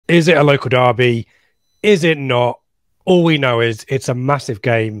Is it a local derby? Is it not? All we know is it's a massive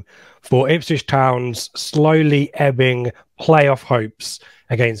game for Ipswich Town's slowly ebbing playoff hopes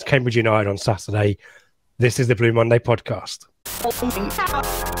against Cambridge United on Saturday. This is the Blue Monday podcast.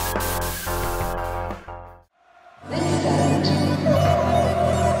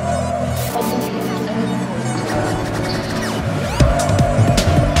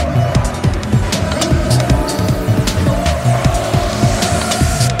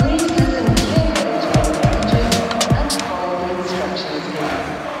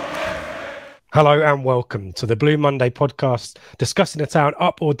 Hello and welcome to the Blue Monday podcast, discussing the town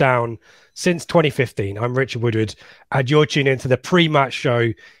up or down since 2015. I'm Richard Woodward, and you're tuning into the Prematch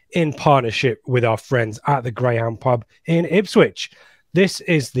show in partnership with our friends at the Greyhound Pub in Ipswich. This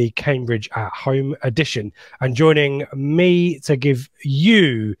is the Cambridge at Home edition, and joining me to give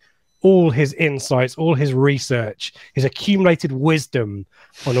you all his insights, all his research, his accumulated wisdom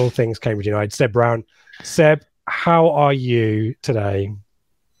on all things Cambridge United, Seb Brown. Seb, how are you today?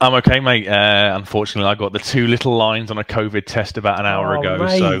 I'm okay, mate. Unfortunately, I got the 2 little lines on a COVID test about an hour ago.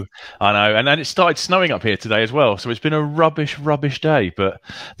 Mate. So I know. And then it started snowing up here today as well. So it's been a rubbish day. But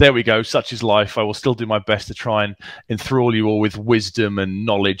there we go. Such is life. I will still do my best to try and enthrall you all with wisdom and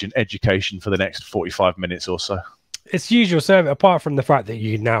knowledge and education for the next 45 minutes or so. It's usual service, apart from the fact that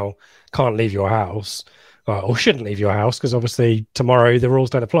you now can't leave your house or shouldn't leave your house, because obviously tomorrow the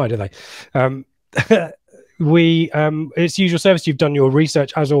rules don't apply, do they? It's usual service. You've done your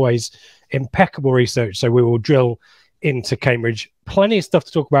research, as always, impeccable research. So we will drill into Cambridge. Plenty of stuff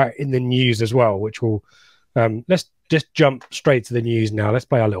to talk about in the news as well, which will let's just jump straight to the news now. Let's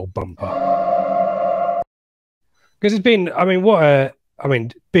play our little bumper, because it's been,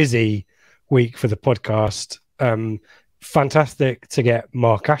 busy week for the podcast. Fantastic to get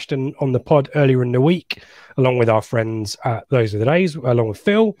Mark Ashton on the pod earlier in the week, along with our friends at Those Are the Days, along with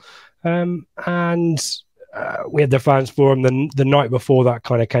Phil, and we had the fans forum the night before that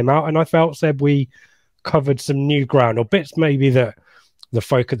kind of came out, and I felt, Seb, we covered some new ground, or bits maybe that the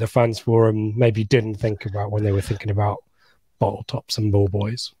folk at the fans forum maybe didn't think about when they were thinking about bottle tops and ball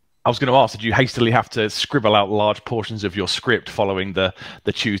boys. I was going to ask, did you hastily have to scribble out large portions of your script following the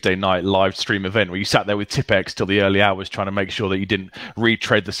Tuesday night live stream event, where you sat there with Tipex till the early hours trying to make sure that you didn't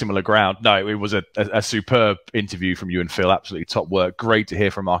retread the similar ground? No, it was a superb interview from you and Phil. Absolutely top work. Great to hear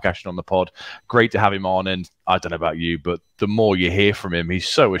from Mark Ashton on the pod. Great to have him on. And I don't know about you, but the more you hear from him, he's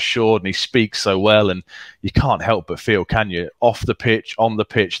so assured and he speaks so well, and you can't help but feel, can you? Off the pitch, on the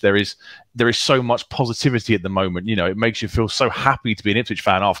pitch, there is so much positivity at the moment. You know, it makes you feel so happy to be an Ipswich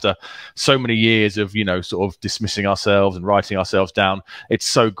fan after so many years of, you know, sort of dismissing ourselves and writing ourselves down. It's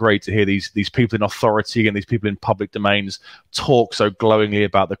so great to hear these people in authority and these people in public domains talk so glowingly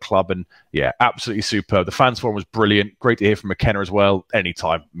about the club. And yeah, absolutely superb. The fans forum was brilliant. Great to hear from McKenna as well.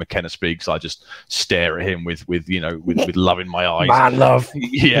 Anytime McKenna speaks, I just stare at him with love in my eyes. Man, love.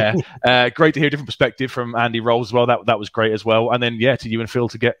 Yeah. Great to hear a different perspective from Andy Rolls as well. That was great as well. And then, yeah, to you and Phil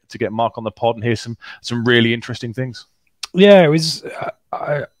to get Mark on the pod and hear some really interesting things. Yeah, it was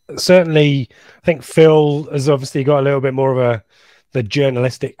certainly, I think Phil has obviously got a little bit more of the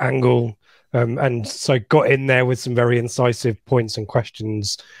journalistic angle, and so got in there with some very incisive points and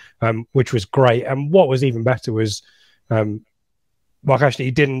questions, which was great. And what was even better was Mark actually,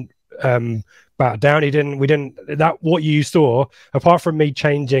 he didn't back down. What you saw, apart from me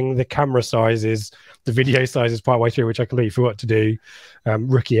changing the camera sizes, the video sizes partway through, which I completely forgot to do,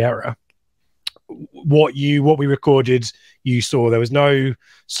 rookie error. What we recorded, you saw. There was no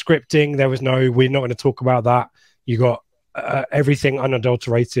scripting. We're not going to talk about that. You got everything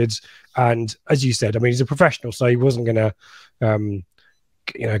unadulterated. And as you said, I mean, he's a professional, so he wasn't going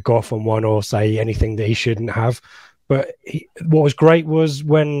to, go off on one or say anything that he shouldn't have. But what was great was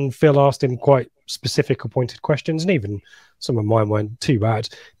when Phil asked him quite specific or pointed questions, and even some of mine weren't too bad.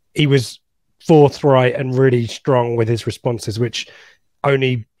 He was forthright and really strong with his responses, which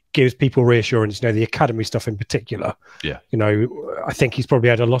only gives people reassurance, the academy stuff in particular. Yeah. I think he's probably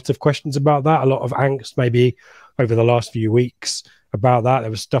had a lot of questions about that, a lot of angst maybe over the last few weeks about that.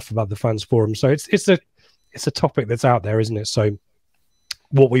 There was stuff about the fans forum. So it's a topic that's out there, isn't it? So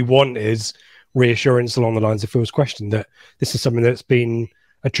what we want is reassurance along the lines of Phil's question, that this is something that's been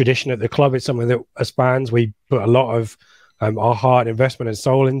a tradition at the club. It's something that as fans we put a lot of our heart, investment and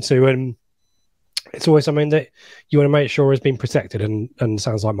soul into, and it's always something that you want to make sure has been protected, and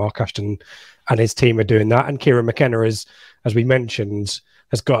sounds like Mark Ashton and his team are doing that. And Kieran McKenna, as we mentioned,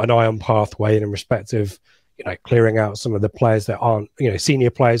 has got an eye on pathway in respect of clearing out some of the players that aren't senior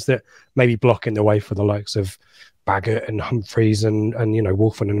players that may be blocking the way for the likes of Baggett and Humphreys, and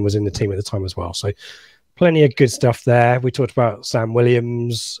Wolfenden was in the team at the time as well. So plenty of good stuff there. We talked about Sam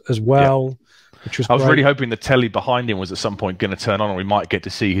Williams as well. Which was I was great. really hoping the telly behind him was at some point going to turn on, and we might get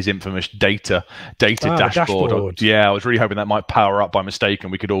to see his infamous data dashboard. Yeah, I was really hoping that might power up by mistake,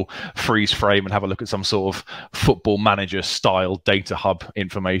 and we could all freeze frame and have a look at some sort of Football Manager style data hub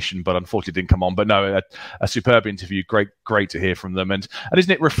information. But unfortunately, it didn't come on. But no, a superb interview. Great to hear from them, and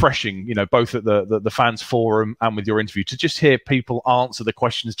isn't it refreshing? You know, both at the fans forum and with your interview, to just hear people answer the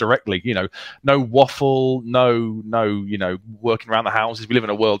questions directly. You know, no waffle, no, you know, working around the houses. We live in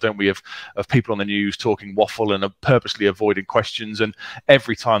a world, don't we, of people on the news talking waffle and purposely avoiding questions, and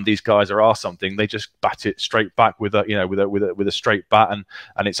every time these guys are asked something, they just bat it straight back with a straight bat,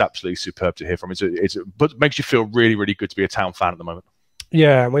 and it's absolutely superb to hear from. But it makes you feel really, really good to be a Town fan at the moment.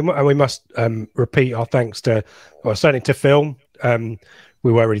 Yeah, and we must repeat our thanks to, well, certainly to Phil.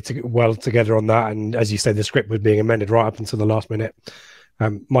 We were really well together on that, and as you said, the script was being amended right up until the last minute.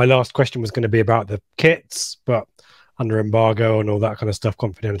 My last question was going to be about the kits, but under embargo and all that kind of stuff,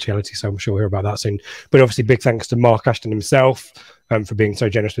 confidentiality, so I'm sure we'll hear about that soon. But obviously, big thanks to Mark Ashton himself for being so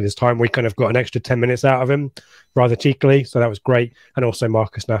generous with his time. We kind of got an extra 10 minutes out of him, rather cheekily, so that was great. And also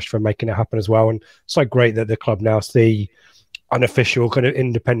Marcus Nash for making it happen as well. And so great that the club now see unofficial kind of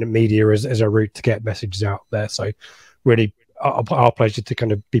independent media as a route to get messages out there. So really our pleasure to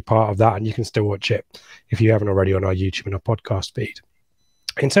kind of be part of that, and you can still watch it if you haven't already on our YouTube and our podcast feed.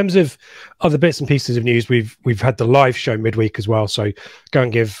 In terms of other bits and pieces of news, we've had the live show midweek as well, so go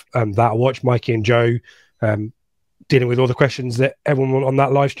and give that a watch. Mikey and Joe dealing with all the questions that everyone on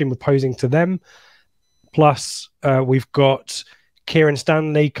that live stream were posing to them. Plus, we've got Kieran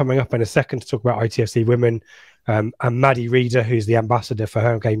Standley coming up in a second to talk about ITFC women, and Maddie Reader, who's the ambassador for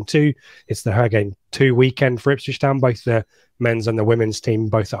HerGameToo. It's the HerGameToo weekend for Ipswich Town, both the men's and the women's team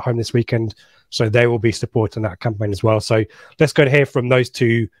both at home this weekend, so they will be supporting that campaign as well. So let's go and hear from those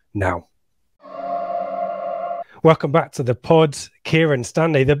two now. Welcome back to the pod, Kieran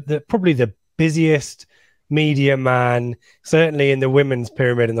Standley, probably the busiest media man, certainly in the women's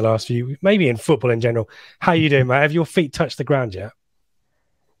pyramid in the last few, maybe in football in general. How are you doing, mate? Have your feet touched the ground yet?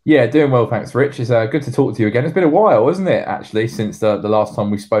 Yeah, doing well, thanks, Rich. It's good to talk to you again. It's been a while, isn't it, actually, since the last time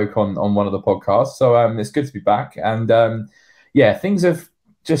we spoke on one of the podcasts. So it's good to be back. And yeah, things have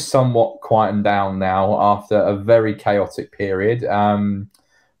just somewhat quietened down now after a very chaotic period.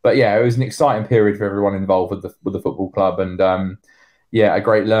 But yeah, it was an exciting period for everyone involved with the football club, and yeah, a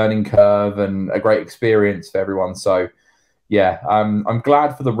great learning curve and a great experience for everyone. So yeah, I'm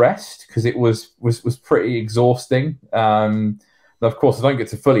glad for the rest, because it was pretty exhausting. Of course, I don't get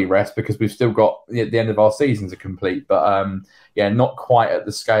to fully rest because we've still got the end of our season to complete. But yeah, not quite at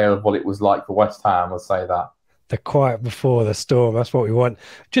the scale of what it was like for West Ham, I'll say that. The quiet before the storm, that's what we want.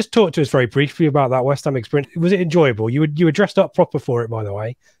 Just talk to us very briefly about that West Ham experience. Was it enjoyable? You were dressed up proper for it, by the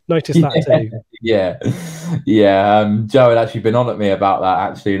way. Noticed that too. Yeah. Joe had actually been on at me about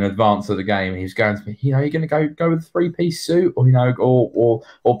that actually in advance of the game. He was going to me, you're going to go with a three-piece suit, or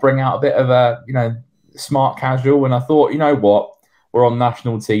or bring out a bit of a smart casual. And I thought, you know what? We're on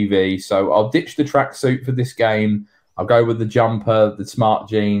national TV, so I'll ditch the tracksuit for this game. I'll go with the jumper, the smart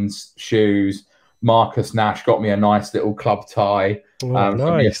jeans, shoes. Marcus Nash got me a nice little club tie.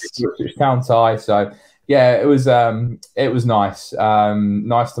 Nice. Ipswich Town tie. So yeah, it was nice.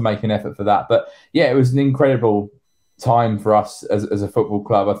 Nice to make an effort for that. But yeah, it was an incredible time for us as a football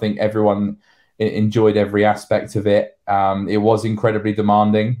club. I think everyone enjoyed every aspect of it. It was incredibly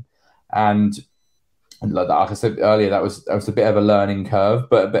demanding, and like I said earlier, that was a bit of a learning curve,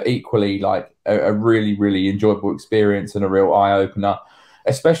 but equally like a really, really enjoyable experience and a real eye opener,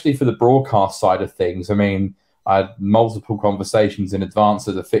 especially for the broadcast side of things. I mean, I had multiple conversations in advance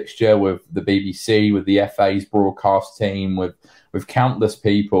of the fixture with the BBC, with the FA's broadcast team, with countless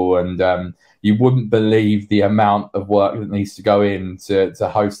people, and you wouldn't believe the amount of work that needs to go into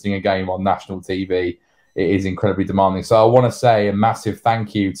hosting a game on national TV. It is incredibly demanding. So I want to say a massive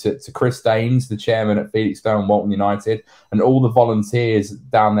thank you to Chris Daines, the chairman at Felixstowe and Walton United, and all the volunteers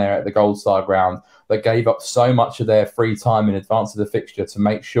down there at the Gold Star ground that gave up so much of their free time in advance of the fixture to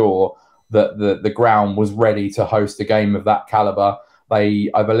make sure that the ground was ready to host a game of that calibre.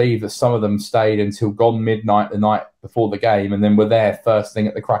 I believe that some of them stayed until gone midnight the night before the game, and then were there first thing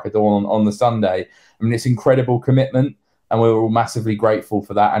at the crack of dawn on the Sunday. I mean, it's incredible commitment, and we were all massively grateful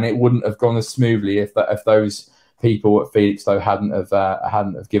for that. And it wouldn't have gone as smoothly if those people at Felixstowe hadn't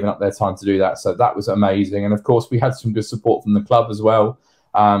have given up their time to do that. So that was amazing. And of course, we had some good support from the club as well.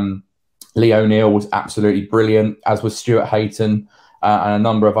 Lee O'Neill was absolutely brilliant, as was Stuart Hayton, and a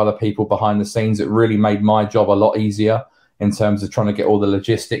number of other people behind the scenes. It really made my job a lot easier in terms of trying to get all the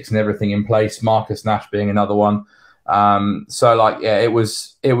logistics and everything in place. Marcus Nash being another one. So like, yeah, it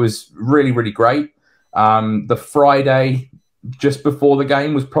was really, really great. The Friday just before the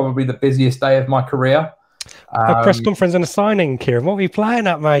game was probably the busiest day of my career. A press conference and a signing, Kieran. What were you playing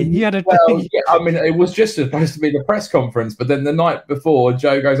at, mate? You had a yeah, I mean, it was just supposed to be the press conference, but then the night before,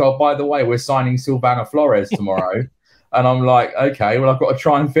 Joe goes, "Oh, by the way, we're signing Silvana Flores tomorrow," and I'm like, "Okay, well, I've got to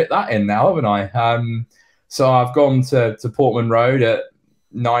try and fit that in now, haven't I?" So I've gone to Portman Road at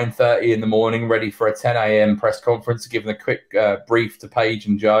 9:30 in the morning, ready for a 10 a.m. press conference to give them a quick brief to Paige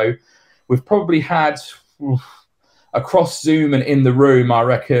and Joe. We've probably had across Zoom and in the room, I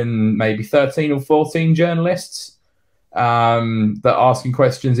reckon maybe 13 or 14 journalists that are asking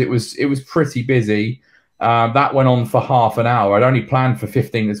questions. It was pretty busy. That went on for half an hour. I'd only planned for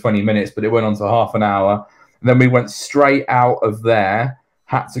 15 to 20 minutes, but it went on for half an hour. And then we went straight out of there,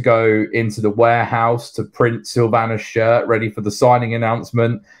 had to go into the warehouse to print Silvana's shirt ready for the signing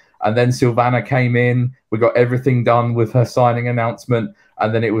announcement. And then Silvana came in. We got everything done with her signing announcement.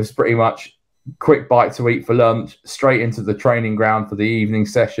 And then it was pretty much quick bite to eat for lunch, straight into the training ground for the evening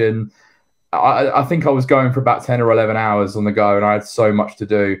session. I think I was going for about 10 or 11 hours on the go, and I had so much to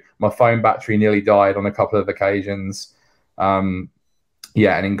do. My phone battery nearly died on a couple of occasions.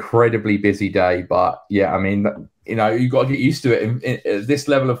 Yeah, an incredibly busy day. But yeah, I mean, you know, you've got to get used to it. At this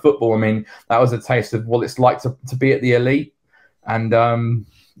level of football, I mean, that was a taste of what it's like to be at the elite. And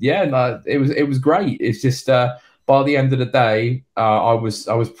yeah, no, it was great. It's just by the end of the day, I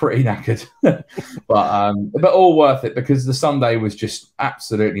was pretty knackered, but all worth it because the Sunday was just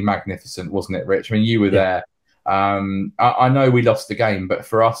absolutely magnificent, wasn't it, Rich? I mean, you were there. I know we lost the game, but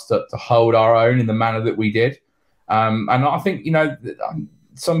for us to hold our own in the manner that we did, and I think, you know,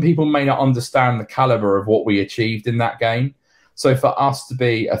 some people may not understand the caliber of what we achieved in that game. So for us to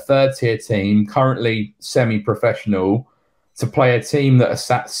be a third-tier team, currently semi-professional, to play a team that are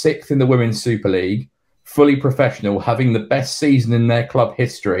sat sixth in the Women's Super League, fully professional, having the best season in their club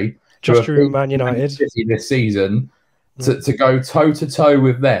history, just through Man United this season, to go toe-to-toe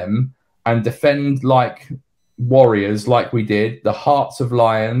with them and defend like warriors like we did, the hearts of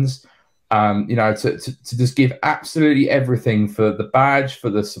lions, you know, to just give absolutely everything for the badge, for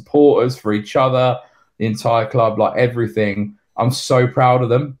the supporters, for each other, the entire club, like everything. I'm so proud of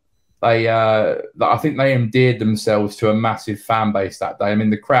them. I think they endeared themselves to a massive fan base that day. I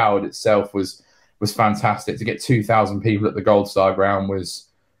mean, the crowd itself was fantastic. To get 2,000 people at the Gold Star ground was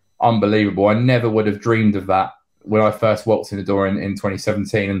unbelievable. I never would have dreamed of that when I first walked in the door in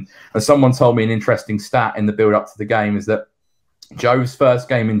 2017. And someone told me an interesting stat in the build-up to the game is that Joe's first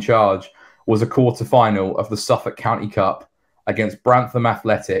game in charge was a quarter-final of the Suffolk County Cup against Brantham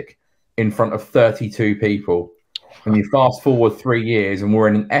Athletic in front of 32 people. And you fast forward 3 years and we're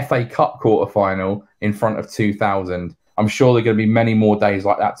in an FA Cup quarter-final in front of 2,000. I'm sure there are going to be many more days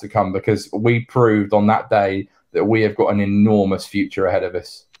like that to come because we proved on that day that we have got an enormous future ahead of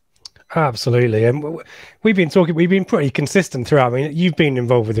us. Absolutely. And we've been pretty consistent throughout. I mean, you've been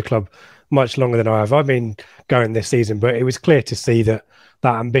involved with the club much longer than I have. I've been going this season, but it was clear to see that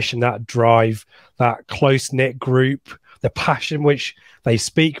ambition, that drive, that close-knit group, the passion which they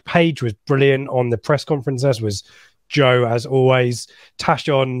speak. Paige was brilliant on the press conference, as was Joe, as always. Tash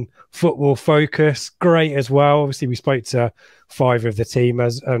on football focus, great as well. Obviously, we spoke to 5 of the team,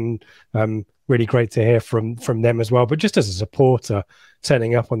 and really great to hear from them as well. But just as a supporter,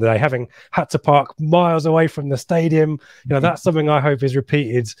 turning up on the day, having had to park miles away from the stadium, you know, that's something I hope is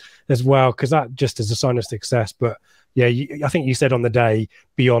repeated as well, because that just is a sign of success. But yeah, I think you said on the day,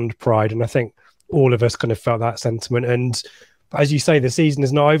 beyond pride, and I think all of us kind of felt that sentiment. And as you say, the season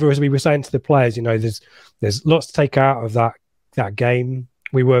is not over. As we were saying to the players, you know, there's lots to take out of that game.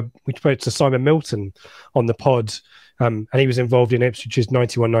 We spoke to Simon Milton on the pod, and he was involved in Ipswich's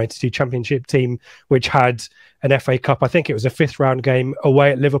 91-92 championship team, which had an FA Cup. I think it was a 5th round game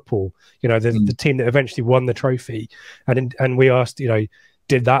away at Liverpool. You know, the team that eventually won the trophy. And we asked, you know,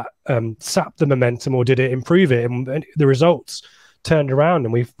 did that sap the momentum or did it improve it? And the results turned around,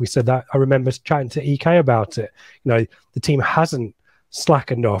 and we said that. I remember chatting to EK about it. You know, the team hasn't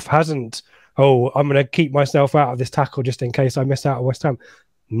slackened off, hasn't, oh, I'm going to keep myself out of this tackle just in case I miss out on West Ham.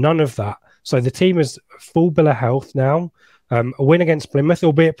 None of that. So the team is full bill of health now. A win against Plymouth,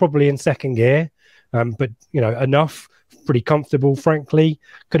 albeit probably in second gear, but you know, enough, pretty comfortable. Frankly,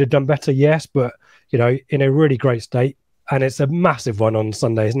 could have done better, yes, but you know, in a really great state. And it's a massive one on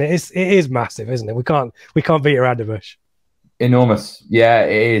Sunday, isn't it? It is massive, isn't it? We can't beat around the bush. Enormous, yeah,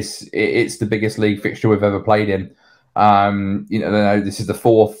 it is. It's the biggest league fixture we've ever played in. You know, this is the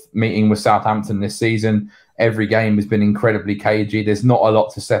 4th meeting with Southampton this season. Every game has been incredibly cagey. There's not a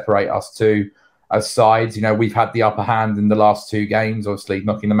lot to separate us two as sides. You know, we've had the upper hand in the last 2 games, obviously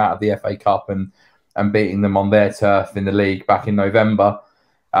knocking them out of the FA Cup and beating them on their turf in the league back in November.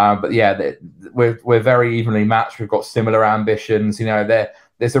 But yeah, we're very evenly matched. We've got similar ambitions. You know,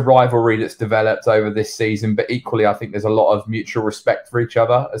 there's a rivalry that's developed over this season, but equally, I think there's a lot of mutual respect for each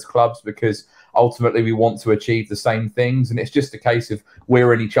other as clubs, because ultimately we want to achieve the same things. And it's just a case of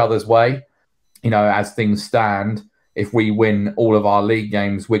we're in each other's way. You know, as things stand, if we win all of our league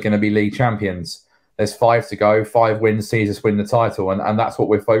games, we're going to be league champions. There's 5 to go. 5 wins sees us win the title, and that's what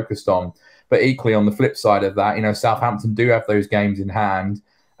we're focused on. But equally, on the flip side of that, you know, Southampton do have those games in hand.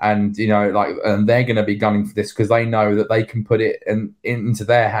 And, you know, and they're going to be gunning for this because they know that they can put it into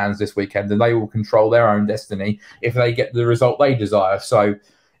their hands this weekend, and they will control their own destiny if they get the result they desire. So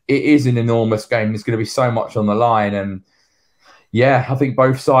it is an enormous game. There's going to be so much on the line. And yeah, I think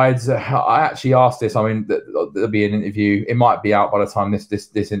both sides. I actually asked this. I mean, there'll be an interview. It might be out by the time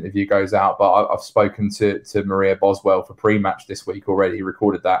this interview goes out. But I've spoken to Maria Boswell for pre-match this week already.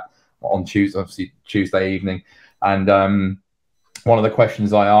 Recorded that on Tuesday evening, and one of the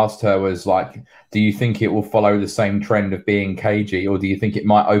questions I asked her was like, do you think it will follow the same trend of being cagey, or do you think it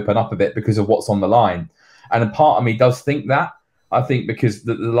might open up a bit because of what's on the line? And a part of me does think that. I think because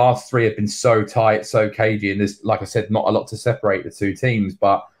the last 3 have been so tight, so cagey, and there's, like I said, not a lot to separate the 2 teams.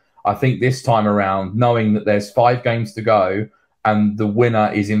 But I think this time around, knowing that there's 5 games to go and the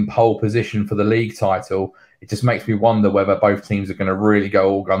winner is in pole position for the league title, it just makes me wonder whether both teams are going to really go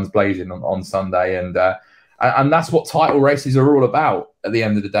all guns blazing on Sunday. And that's what title races are all about at the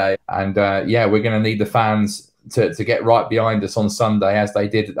end of the day. And yeah, we're going to need the fans to get right behind us on Sunday, as they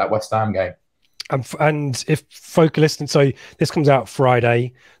did at that West Ham game. And if folk are listening, so this comes out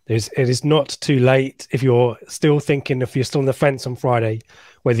Friday. It is not too late if you're still thinking, if you're still on the fence on Friday,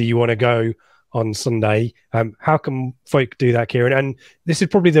 whether you want to go on Sunday. How can folk do that, Kieran? And this is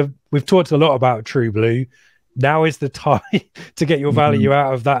probably we've talked a lot about True Blue. Now is the time to get your value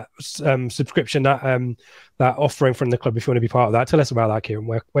out of that subscription, that offering from the club. If you want to be part of that, tell us about that, Kieran.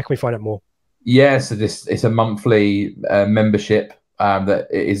 Where can we find out more? Yeah, so it's a monthly membership that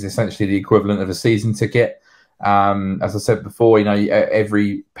is essentially the equivalent of a season ticket. As I said before, you know,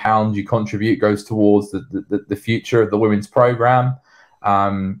 every £1 you contribute goes towards the future of the women's programme.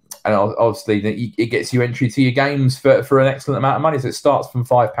 And obviously, it gets you entry to your games for an excellent amount of money. So it starts from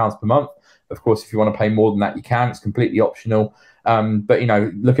 £5 per month. Of course, if you want to pay more than that, you can. It's completely optional. But, you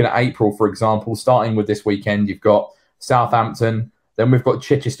know, looking at April, for example, starting with this weekend, you've got Southampton. Then we've got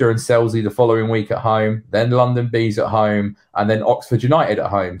Chichester and Selsley the following week at home. Then London Bees at home. And then Oxford United at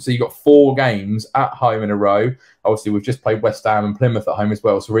home. So you've got 4 games at home in a row. Obviously, we've just played West Ham and Plymouth at home as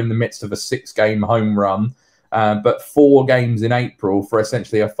well. So we're in the midst of a 6-game home run. But 4 games in April for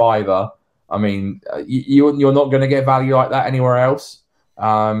essentially a £5. I mean, you're not going to get value like that anywhere else.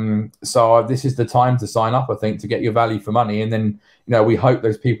 So this is the time to sign up, I think, to get your value for money. And then, you know, we hope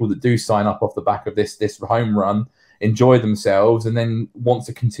those people that do sign up off the back of this home run enjoy themselves and then want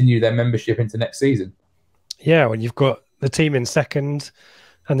to continue their membership into next season. Yeah, when you've got the team in second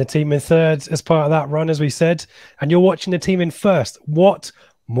and the team in third as part of that run, as we said, and you're watching the team in first, what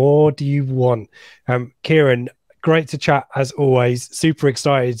more do you want? Kieran, great to chat as always. Super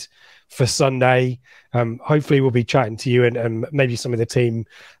excited for Sunday. Hopefully we'll be chatting to you and maybe some of the team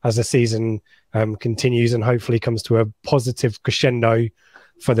as the season continues and hopefully comes to a positive crescendo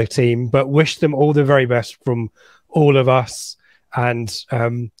for the team. But wish them all the very best from all of us. And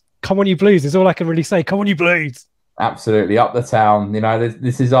come on, you Blues, is all I can really say. Come on, you Blues. Absolutely, up the town. You know,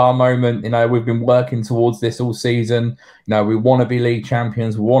 this is our moment. You know, we've been working towards this all season. You know, we want to be league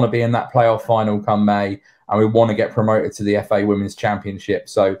champions. We want to be in that playoff final come May. And we want to get promoted to the FA Women's Championship.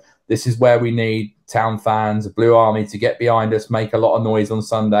 So this is where we need town fans, a Blue Army, to get behind us, make a lot of noise on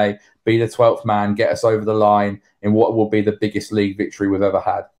Sunday, be the 12th man, get us over the line in what will be the biggest league victory we've ever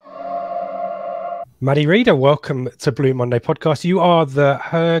had. Maddie Reader, welcome to Blue Monday podcast. You are the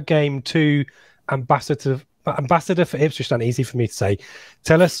HerGameToo ambassador for Ipswich Town. Easy for me to say.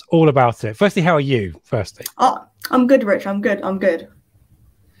 Tell us all about it. Firstly, how are you? Firstly, I'm good, Rich. I'm good.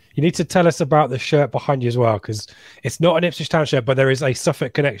 You need to tell us about the shirt behind you as well, because it's not an Ipswich Town shirt, but there is a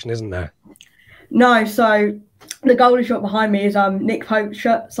Suffolk connection, isn't there? No, so the goalie shot behind me is Nick Pope's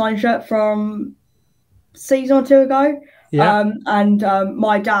signed shirt from a season or 2 ago. Yeah. And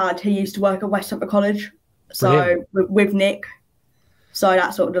my dad, he used to work at West Suffolk College, so with Nick. So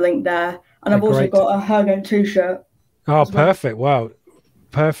that's sort of the link there. And I've also got a HerGameToo shirt. Oh, perfect. Well. Wow.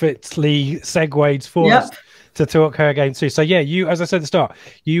 Perfectly segued for us to talk HerGameToo. So yeah, you, as I said at the start,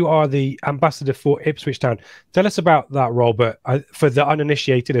 you are the ambassador for Ipswich Town. Tell us about that role, but for the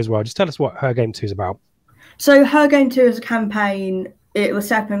uninitiated as well, just tell us what HerGameToo is about. So HerGameToo is a campaign. It was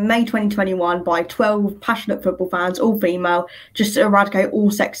set up in May 2021 by 12 passionate football fans, all female, just to eradicate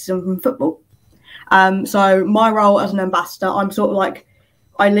all sexism from football. So my role as an ambassador, I'm sort of like,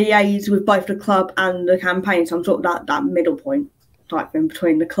 I liaise with both the club and the campaign, so I'm sort of that middle point type thing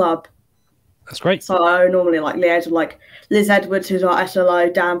between the club. That's great. So I normally liaise with Liz Edwards, who's our SLO,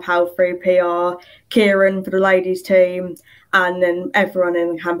 Dan Palfrey, PR, Kieran for the ladies team, and then everyone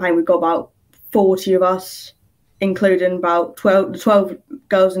in the campaign. We've got about 40 of us, including about 12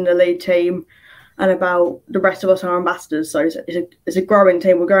 girls in the lead team, and about the rest of us are ambassadors. So it's a growing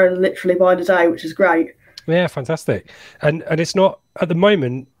team. We're growing literally by the day, which is great. Yeah, fantastic. And it's not at the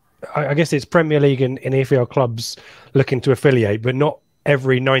moment. I guess it's Premier League and EFL clubs looking to affiliate, but not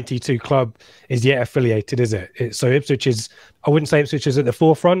every 92 club is yet affiliated, is it? So Ipswich is, I wouldn't say Ipswich is at the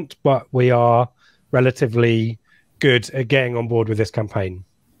forefront, but we are relatively good at getting on board with this campaign.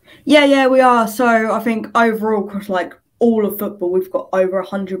 Yeah, we are. So I think overall, across all of football, we've got over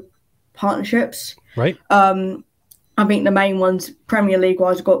 100 partnerships. Right. I think the main ones, Premier League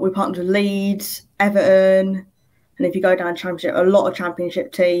wise, we partnered with Leeds, Everton, and if you go down Championship, a lot of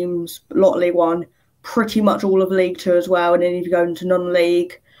Championship teams, a lot of League One, pretty much all of League Two as well. And then if you go into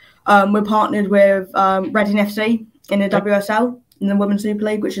non-league, we're partnered with Reading FC in the WSL, in the Women's Super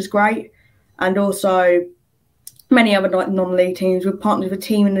League, which is great. And also many other non-league teams. We're partnered with a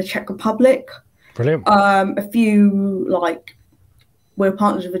team in the Czech Republic. Brilliant. A few we're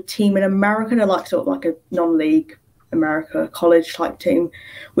partners with a team in America. They're sort of a non-league America college type team,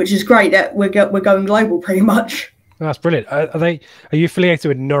 which is great that we're going global pretty much. That's brilliant. Are you affiliated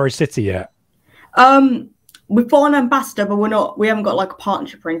with Norwich City yet? We've got an ambassador, but we haven't got a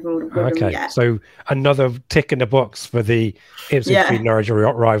partnership or anything with them yet. So another tick in the box for the Ipswich Norwich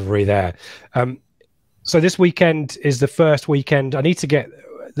rivalry there. So this weekend is the first weekend. I need to get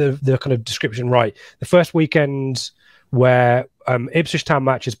the kind of description right. The first weekend where Ipswich Town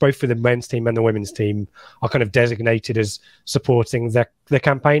matches, both for the men's team and the women's team, are kind of designated as supporting the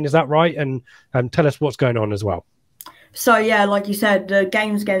campaign. Is that right? And tell us what's going on as well. So, yeah, like you said, the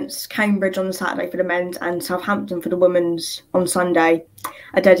games against Cambridge on the Saturday for the men's and Southampton for the women's on Sunday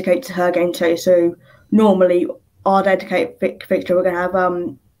are dedicated to HerGameToo. So normally our dedicated fixture, we're going to have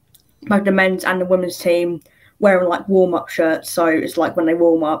both the men's and the women's team wearing warm-up shirts. So it's when they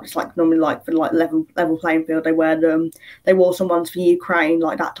warm up, it's normally for level playing field, they wear them. They wore some ones for Ukraine,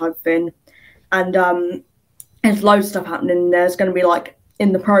 that type of thing. And there's loads of stuff happening. There's going to be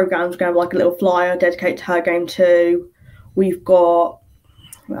in the programmes, we're going to have a little flyer dedicated to HerGameToo. We've got,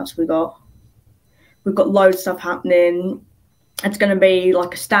 what else we got? We've got loads of stuff happening. It's going to be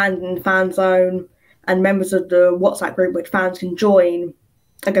a stand in the fan zone, and members of the WhatsApp group which fans can join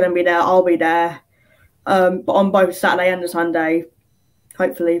are going to be there. I'll be there. But on both Saturday and the Sunday,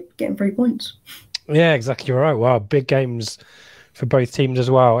 hopefully getting 3 points. Yeah, exactly right. Wow, big games for both teams as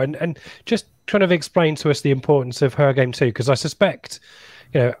well. And just kind of explain to us the importance of HerGameToo, because I suspect,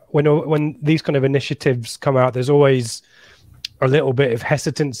 when these kind of initiatives come out, there's always a little bit of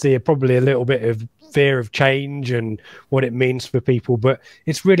hesitancy, probably a little bit of fear of change and what it means for people. But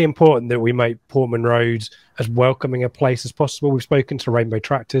it's really important that we make Portman Road as welcoming a place as possible. We've spoken to Rainbow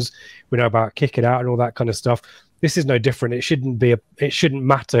Tractors. We know about Kick It Out and all that kind of stuff. This is no different. It shouldn't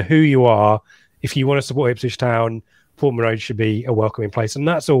matter who you are. If you want to support Ipswich Town, Portman Road should be a welcoming place. And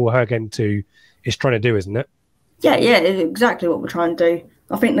that's all HerGameToo is trying to do, isn't it? Yeah, it's exactly what we're trying to do.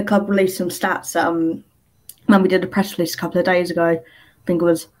 I think the club released some stats when we did a press release a couple of days ago. I think it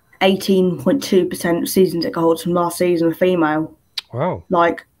was 18.2% of season ticket holders from last season were female. Wow.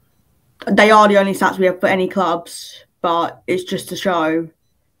 They are the only stats we have for any clubs, but it's just to show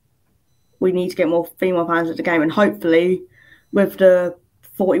we need to get more female fans at the game. And hopefully, with the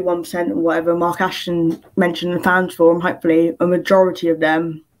 41% or whatever Mark Ashton mentioned in the fans forum, hopefully a majority of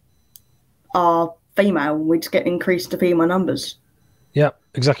them are female. We just get increased the female numbers. Yeah,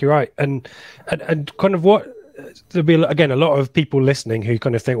 exactly right. And kind of what there'll be, again, a lot of people listening who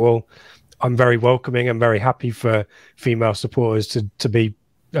kind of think, well, I'm very welcoming. I'm very happy for female supporters to be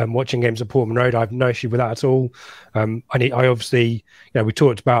watching games at Portman Road. I have no issue with that at all. I obviously, we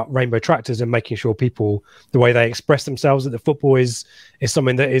talked about Rainbow Tractors and making sure people, the way they express themselves at the football is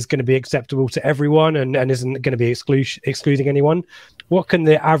something that is going to be acceptable to everyone and isn't going to be excluding anyone. What can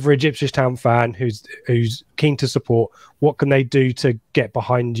the average Ipswich Town fan who's keen to support, what can they do to get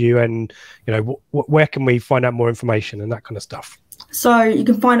behind you? And, where can we find out more information and that kind of stuff? So you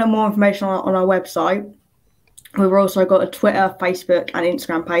can find out more information on our website. We've also got a Twitter, Facebook and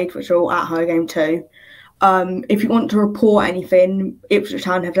Instagram page, which are all at HerGameToo. If you want to report anything, Ipswich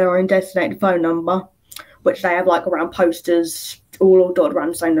Town have their own designated phone number, which they have around posters, all dotted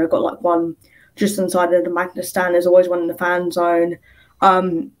around the same. They've got one just inside of the Magna stand. There's always one in the fan zone.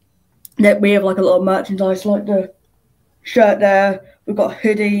 That we have a lot of merchandise, like the shirt there. We've got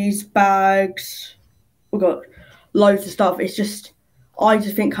hoodies, bags. We've got loads of stuff. It's just, I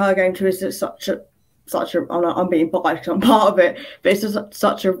just think HerGameToo is such a I'm being biased, I'm part of it, but it's just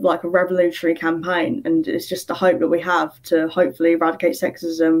such a like a revolutionary campaign, and it's just the hope that we have to hopefully eradicate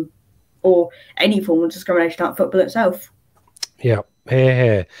sexism or any form of discrimination at football itself. Yeah,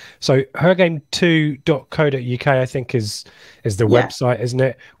 here. So hergametoo.co.uk, I think is the website, isn't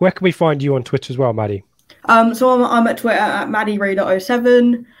it? Where can we find you on Twitter as well, Maddie? So I'm at Twitter at Maddie Reader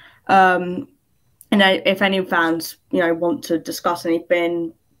 07. And if any fans, want to discuss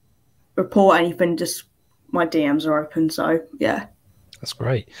anything, report anything, just my DMs are open. So yeah, that's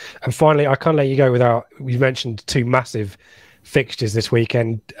great. And finally, I can't let you go without, we mentioned 2 massive fixtures this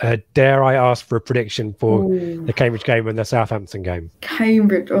weekend. Dare I ask for a prediction for the Cambridge game and the Southampton game?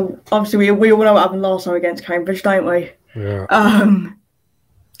 Cambridge, obviously we all know what happened last time against Cambridge, don't we? Yeah.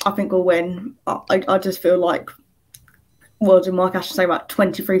 I think we'll win. I just feel like, what did Mike Ashley say, about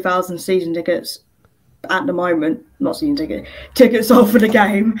 23,000 season tickets at the moment? Not season tickets sold for the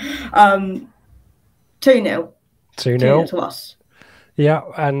game. 2-0. 2-0 to us. Yeah,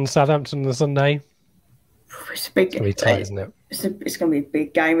 and Southampton on Sunday. It's a big. It's going to be tight, isn't it? It's going to be a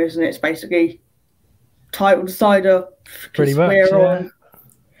big game, isn't it? It's basically title decider. Pretty much.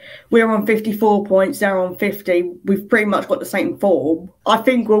 We're on 54 points. They're on 50. We've pretty much got the same form. I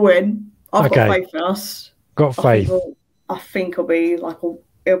think we'll win. I've got faith in us. Got faith. I think it'll be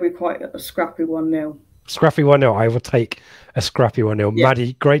quite a scrappy 1-0. Scrappy 1-0. I will take a scrappy 1-0. Yeah.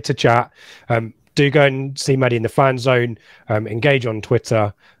 Maddie, great to chat. Do go and see Maddie in the fan zone. Engage on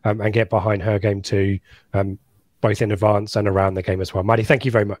Twitter and get behind HerGameToo, both in advance and around the game as well. Maddie, thank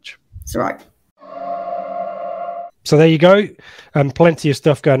you very much. It's all right. So there you go. Plenty of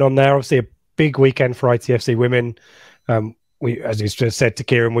stuff going on there. Obviously, a big weekend for ITFC women. We, as you just said to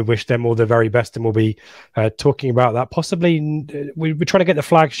Kieran, we wish them all the very best, and we'll be talking about that. Possibly, we're trying to get the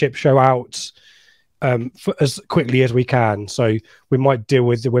flagship show out for as quickly as we can. So we might deal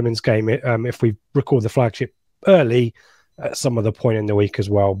with the women's game if we record the flagship early at some other point in the week as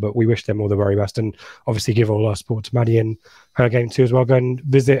well. But we wish them all the very best, and obviously give all our support to Maddie and HerGameToo as well. Go and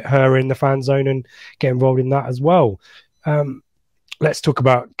visit her in the fan zone and get involved in that as well. Let's talk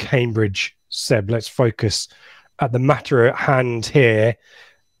about Cambridge, Seb. Let's focus at the matter at hand here.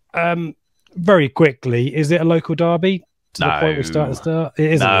 Very quickly, is it a local derby? To the point we start.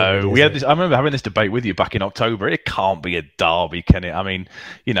 It isn't. No, really, we had this. I remember having this debate with you back in October. It can't be a derby, can it? I mean,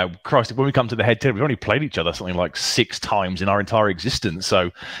 Christ, when we come to the head-to-head, we've only played each other something like 6 times in our entire existence.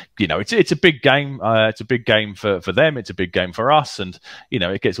 So, it's a big game. It's a big game for them. It's a big game for us, and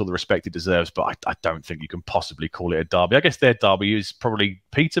it gets all the respect it deserves. But I don't think you can possibly call it a derby. I guess their derby is probably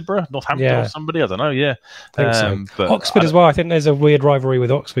Peterborough, Northampton, or somebody. I don't know. Yeah, I think so. But Oxford as well. I think there's a weird rivalry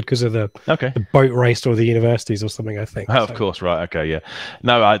with Oxford because of the boat race or the universities or something. I think. Of course, right. Okay, yeah.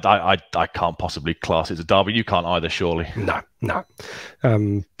 No, I can't possibly class it as a derby. You can't either, surely. No.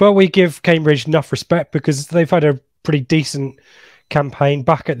 But we give Cambridge enough respect because they've had a pretty decent campaign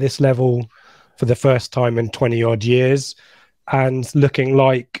back at this level for the first time in 20-odd years, and looking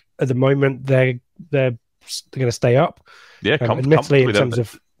like at the moment they're going to stay up. Yeah, admittedly in terms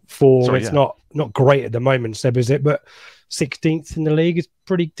of form, it's not great at the moment, Seb, is it? But 16th in the league is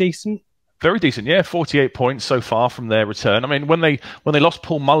pretty decent. Very decent, yeah. 48 points so far from their return. I mean, when they lost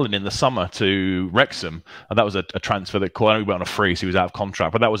Paul Mullen in the summer to Wrexham, and that was a transfer that I know he went on a free, so he was out of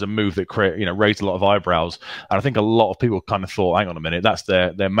contract, but that was a move that raised a lot of eyebrows. And I think a lot of people kind of thought, hang on a minute, that's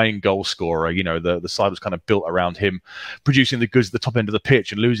their main goal scorer. The side was kind of built around him, producing the goods at the top end of the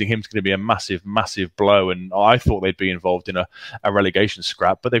pitch, and losing him is going to be a massive, massive blow. And I thought they'd be involved in a relegation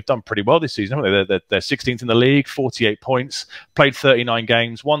scrap, but they've done pretty well this season, haven't they? They're 16th in the league, 48 points, played 39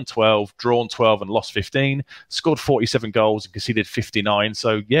 games, won 12, drawn 12 and lost 15, scored 47 goals and conceded 59.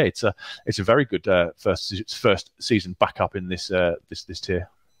 So yeah, it's a very good first season back up in this tier.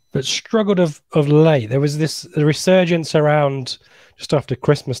 But struggled of late. There was this resurgence around just after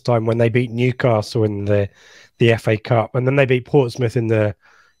Christmas time when they beat Newcastle in the FA Cup, and then they beat Portsmouth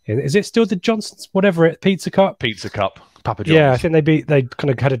is it still the Johnsons, Pizza Cup? Pizza Cup, Papa John's. Yeah, I think they kind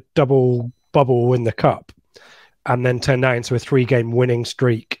of had a double bubble in the cup, and then turned that into a 3-game winning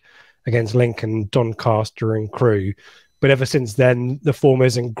streak against Lincoln, Doncaster and Crewe. But ever since then, the form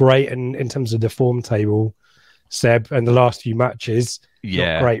isn't great. And in terms of the form table, Seb, and the last few matches,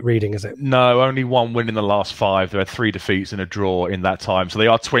 not great reading, is it? No, only 1 win in the last 5. They had 3 defeats and a draw in that time. So they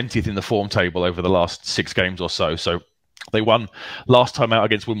are 20th in the form table over the last 6 games or so. So they won last time out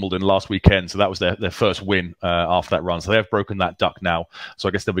against Wimbledon last weekend. So that was their first win after that run. So they have broken that duck now. So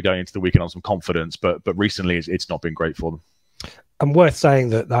I guess they'll be going into the weekend on some confidence. But recently, it's not been great for them. And worth saying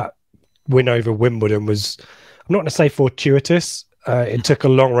that win over Wimbledon was, I'm not going to say fortuitous. It took a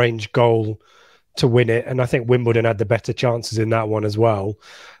long-range goal to win it, and I think Wimbledon had the better chances in that one as well.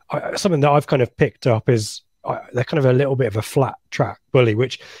 Something that I've kind of picked up is they're kind of a little bit of a flat track bully,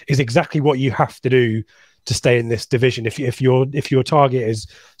 which is exactly what you have to do to stay in this division. If your target is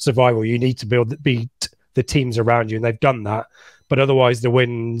survival, you need to beat the teams around you, and they've done that. But otherwise, the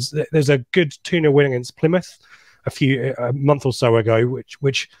wins. There's a good 2-0 win against Plymouth a month or so ago,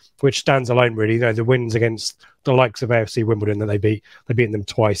 which stands alone really. You know, the wins against the likes of AFC Wimbledon that they've beaten them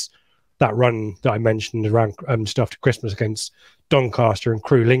twice. That run that I mentioned around just after Christmas against Doncaster and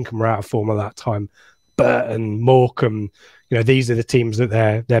Crewe Lincoln were out of form at that time. Burton, Morecambe, you know, these are the teams that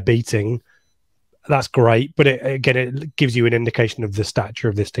they're beating. That's great, but it gives you an indication of the stature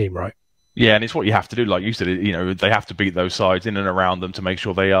of this team, right? Yeah, and it's what you have to do, like you said. You know, they have to beat those sides in and around them to make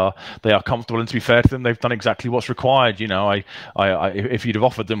sure they are comfortable. And to be fair to them, they've done exactly what's required. You know, if you'd have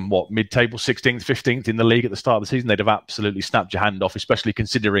offered them mid-table 16th, 15th in the league at the start of the season, they'd have absolutely snapped your hand off, especially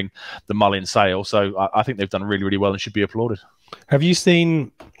considering the Mullin sale. So I think they've done really, really well and should be applauded. Have you seen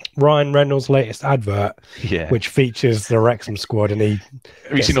Ryan Reynolds' latest advert, which features the Wrexham squad? And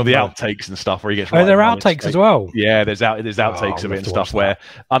have you seen all the outtakes and stuff where he gets? Oh, there are outtakes as well. Yeah, there's outtakes of it and stuff where,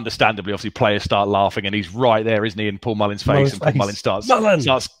 understandably, obviously players start laughing, and he's right there, isn't he, in Paul Mullin's face, and Paul Mullin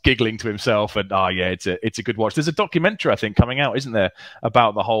starts giggling to himself, and it's a good watch. There's a documentary I think coming out, isn't there,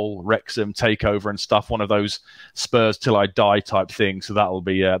 about the whole Wrexham takeover and stuff. One of those Spurs till I die type things. So that'll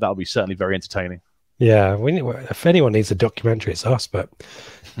be certainly very entertaining. Yeah, if anyone needs a documentary, it's us. But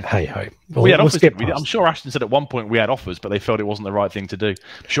hey ho, we had offers. I'm sure Ashton said at one point we had offers, but they felt it wasn't the right thing to do.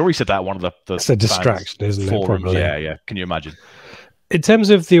 I'm sure he said that at one of the it's a distraction, isn't it? Probably. Yeah. Can you imagine? In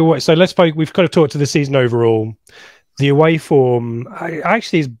terms of the away, so we've got to talk to the season overall. The away form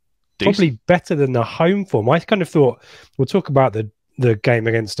actually is probably better than the home form. I kind of thought we'll talk about the game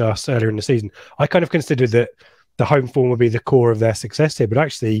against us earlier in the season. I kind of considered that the home form would be the core of their success here, but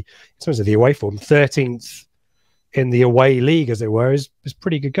actually, in terms of the away form, 13th in the away league, as it were, is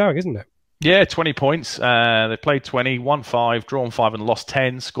pretty good going, isn't it? Yeah, 20 points. They played 20, won 5, drawn 5 and lost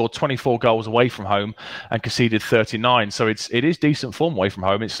 10, scored 24 goals away from home and conceded 39. So it is decent form away from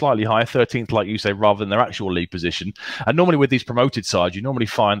home. It's slightly higher, 13th, like you say, rather than their actual league position. And normally with these promoted sides, you normally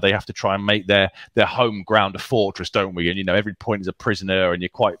find they have to try and make their home ground a fortress, don't we? And, you know, every point is a prisoner and you're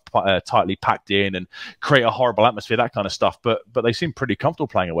quite tightly packed in and create a horrible atmosphere, that kind of stuff. But they seem pretty comfortable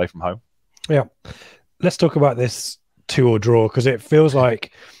playing away from home. Yeah. Let's talk about this 2-2 draw, because it feels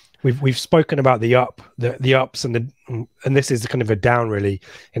like we've spoken about the ups and this is kind of a down really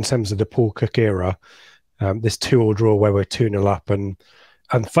in terms of the Paul Cook era. This 2-2 draw where we're 2-0 up and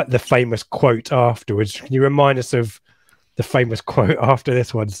the famous quote afterwards. Can you remind us of the famous quote after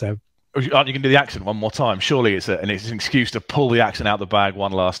this one, Seb? Aren't you going to do the accent one more time? Surely it's an excuse to pull the accent out the bag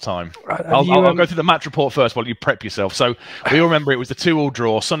one last time. I'll go through the match report first while you prep yourself. So we all remember it was the 2-2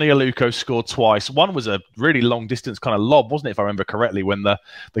 draw. Sonny Aluko scored twice. One was a really long distance kind of lob, wasn't it, if I remember correctly, when the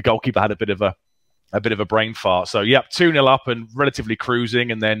goalkeeper had a bit of a brain fart. So, 2-0 up and relatively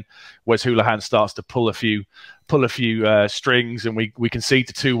cruising, and then Wes Houlihan starts to pull a few strings, and we concede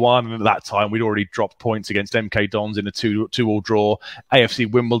to 2-1. And at that time, we'd already dropped points against MK Dons in a 2-2 draw,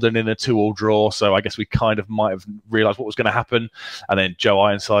 AFC Wimbledon in a 2-2 draw. So I guess we kind of might have realised what was going to happen. And then Joe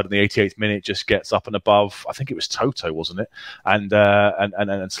Ironside in the 88th minute just gets up and above. I think it was Toto, wasn't it? And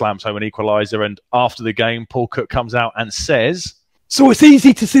slams home an equaliser. And after the game, Paul Cook comes out and says, "So it's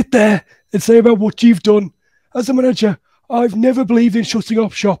easy to sit there and say about what you've done. As a manager, I've never believed in shutting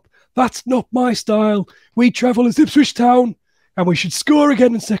up shop. That's not my style. We travel as Ipswich Town, and we should score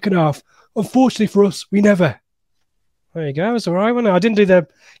again in second half. Unfortunately for us, we never." There you go. It was all right, wasn't it? I didn't do the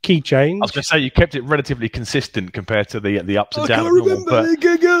key change. I was going to say, you kept it relatively consistent compared to the ups and downs. I can't remember.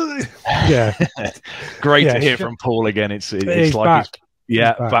 Yeah. Great to hear from Paul again. It's like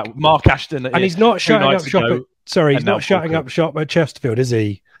but Mark Ashton. And he's not shutting up shop. He's not shutting up shop at Chesterfield, is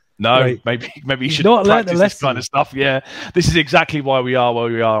he? No, maybe you should not practice this kind of stuff. Yeah, this is exactly why we are where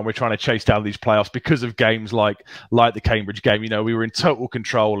we are, and we're trying to chase down these playoffs because of games like the Cambridge game. You know, we were in total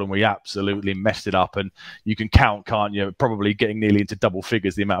control and we absolutely messed it up. And you can count, can't you? Probably getting nearly into double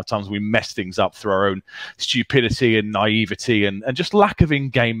figures the amount of times we messed things up through our own stupidity and naivety and just lack of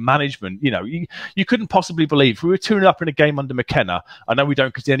in-game management. You know, you couldn't possibly believe if we were 2-0 up in a game under McKenna. I know we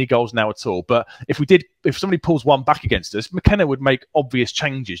don't concede any goals now at all, but if somebody pulls one back against us, McKenna would make obvious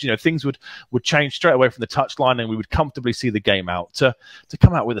changes. You know, things would change straight away from the touchline, and we would comfortably see the game out. To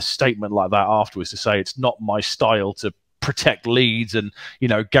come out with a statement like that afterwards to say it's not my style to protect leads and, you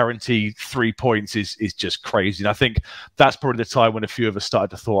know, guarantee 3 points is just crazy. And I think that's probably the time when a few of us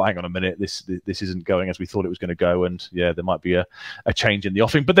started to thought, hang on a minute, this isn't going as we thought it was going to go, and there might be a change in the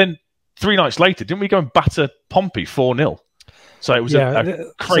offing. But then 3 nights later, didn't we go and batter Pompey 4-0? So it was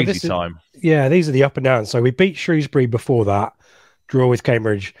a crazy time. Yeah, these are the up and downs. So we beat Shrewsbury before that, draw with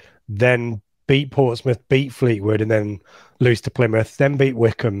Cambridge, then beat Portsmouth, beat Fleetwood, and then lose to Plymouth, then beat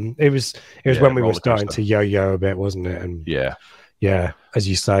Wickham. It was when we were starting to yo-yo a bit, wasn't it? And yeah, as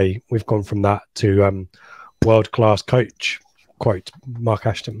you say, we've gone from that to world-class coach, quote Mark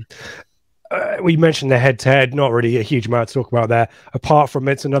Ashton. We mentioned the head-to-head, not really a huge amount to talk about there, apart from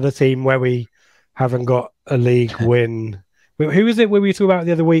it's another team where we haven't got a league win. Who was it where we talked about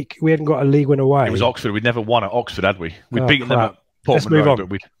the other week? We hadn't got a league win away. It was Oxford. We'd never won at Oxford, had we? We'd beaten them at Portman Road,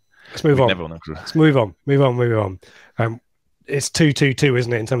 but Let's move on. Let's move on. It's 2-2-2,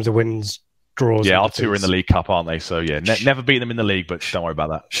 isn't it, in terms of wins, draws? Yeah, our two are in the League Cup, aren't they? So yeah, never beat them in the league, but don't worry about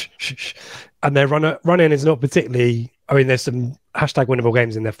that. And their run-in is not particularly. I mean, there's some hashtag winnable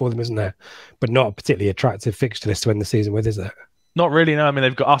games in there for them, isn't there? But not a particularly attractive fixture list to end the season with, is there? Not really, no. I mean,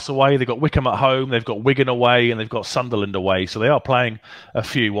 they've got us away, they've got Wickham at home, they've got Wigan away, and they've got Sunderland away. So they are playing a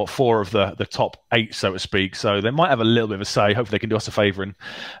few, four of the top 8, so to speak. So they might have a little bit of a say. Hopefully they can do us a favour and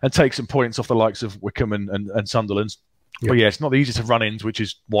take some points off the likes of Wickham and Sunderland. But yeah, it's not the easiest of run-ins, which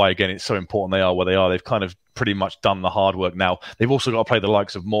is why, again, it's so important they are where they are. They've kind of pretty much done the hard work now. They've also got to play the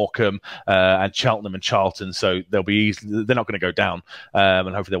likes of Morecambe and Cheltenham and Charlton, so they'll be easy. They're not going to go down,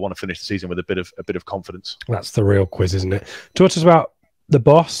 and hopefully they want to finish the season with a bit of confidence. That's the real quiz, isn't it? Talk to us about the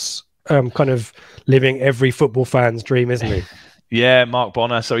boss, kind of living every football fan's dream, isn't he? Yeah, Mark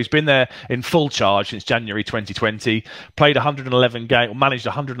Bonner. So he's been there in full charge since January 2020. Played 111 games, managed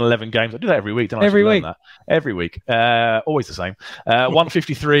 111 games. I do that every week, don't I? Every week. Every week. Always the same.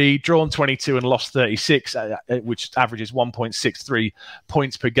 153, drawn 22 and lost 36, which averages 1.63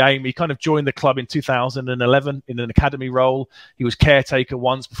 points per game. He kind of joined the club in 2011 in an academy role. He was caretaker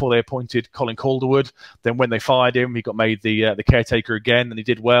once before they appointed Colin Calderwood. Then when they fired him, he got made the caretaker again, and he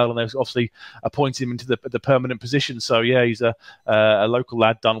did well. And they obviously appointed him into the permanent position. So yeah, he's a local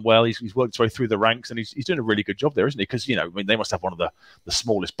lad, done well. He's worked his way through the ranks, and he's doing a really good job there, isn't he? Because I mean, they must have one of the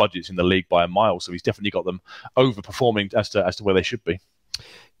smallest budgets in the league by a mile. So he's definitely got them overperforming as to where they should be.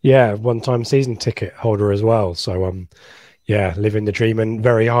 Yeah, one-time season ticket holder as well. So yeah, living the dream and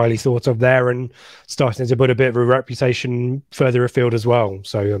very highly thought of there, and starting to put a bit of a reputation further afield as well.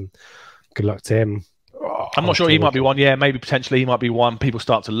 So good luck to him. I'm not sure he might be one. Yeah, maybe potentially he might be one people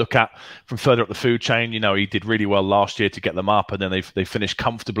start to look at from further up the food chain. He did really well last year to get them up, and then they finished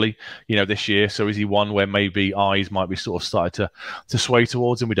comfortably, this year. So is he one where maybe eyes might be sort of started to sway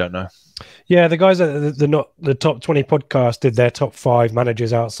towards him? We don't know. Yeah, the guys at the top 20 podcast did their top 5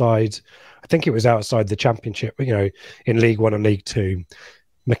 managers outside. I think it was outside the Championship, in League 1 and League 2.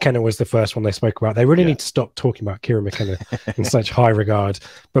 McKenna was the first one they spoke about. They really need to stop talking about Kieran McKenna in such high regard.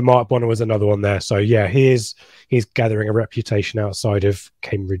 But Mark Bonner was another one there. So yeah, he's gathering a reputation outside of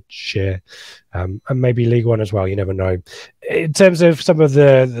Cambridgeshire, and maybe League 1 as well. You never know. In terms of some of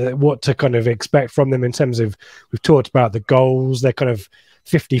the what to kind of expect from them, in terms of, we've talked about the goals. They're kind of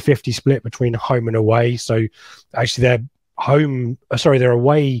 50-50 split between home and away. So actually their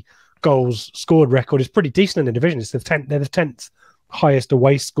away goals scored record is pretty decent in the division. It's they're the 10th highest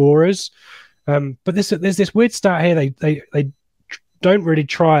away scorers, but there's this weird stat here. They don't really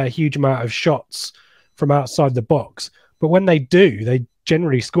try a huge amount of shots from outside the box, but when they do, they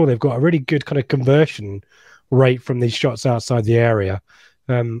generally score. They've got a really good kind of conversion rate from these shots outside the area.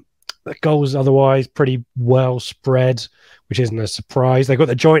 The goals otherwise pretty well spread, which isn't a surprise. They've got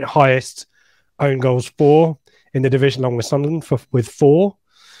the joint highest own goals for in the division, along with Sunderland with 4.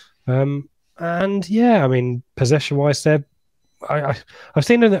 And yeah, I mean, possession wise, Seb, I've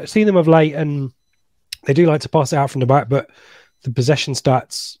seen them of late, and they do like to pass it out from the back, but the possession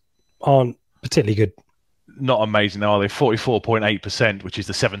stats aren't particularly good. Not amazing, are they? 44.8%, which is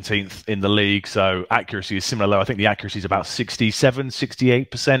the 17th in the league. So accuracy is similar low. I think the accuracy is about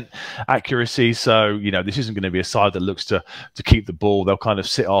 68% accuracy. So, this isn't going to be a side that looks to keep the ball. They'll kind of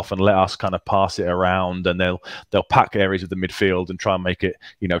sit off and let us kind of pass it around, and they'll pack areas of the midfield and try and make it,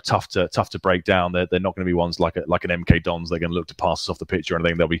 tough to break down. They're not going to be ones like an MK Dons. They're going to look to pass us off the pitch or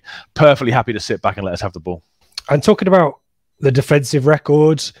anything. They'll be perfectly happy to sit back and let us have the ball. And talking about the defensive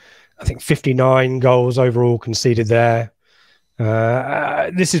records, I think 59 goals overall conceded there.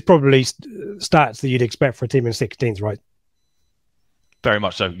 This is probably stats that you'd expect for a team in 16th, right? Very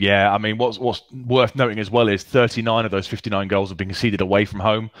much so, yeah. I mean, what's worth noting as well is 39 of those 59 goals have been conceded away from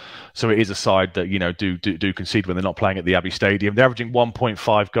home. So it is a side that, do concede when they're not playing at the Abbey Stadium. They're averaging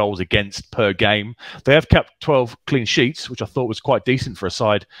 1.5 goals against per game. They have kept 12 clean sheets, which I thought was quite decent for a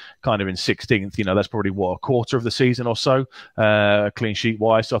side kind of in 16th. That's probably, a quarter of the season or so, clean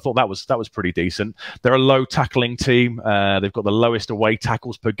sheet-wise. So I thought that was pretty decent. They're a low tackling team. They've got the lowest away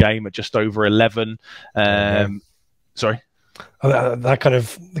tackles per game at just over 11. Sorry? That kind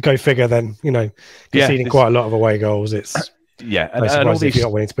of go figure. Then conceding quite a lot of away goals. It's and all these, if you're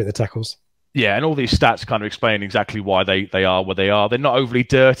not willing to put the tackles. Yeah, and all these stats kind of explain exactly why they are where they are. They're not overly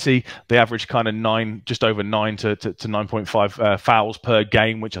dirty. They average kind of just over 9 to 9.5 fouls per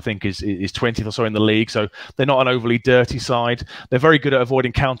game, which I think is 20th or so in the league. So they're not an overly dirty side. They're very good at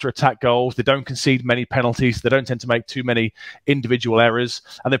avoiding counter-attack goals. They don't concede many penalties. They don't tend to make too many individual errors.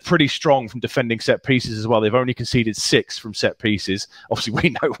 And they're pretty strong from defending set pieces as well. They've only conceded 6 from set pieces. Obviously,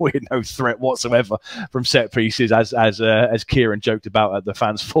 we know we're no threat whatsoever from set pieces, as Kieran joked about at the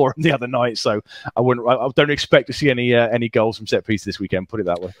fans forum the other night. So I don't expect to see any goals from set piece this weekend. Put it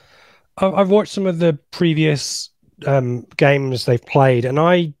that way. I've watched some of the previous games they've played, and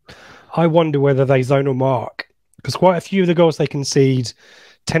I wonder whether they zonal mark, because quite a few of the goals they concede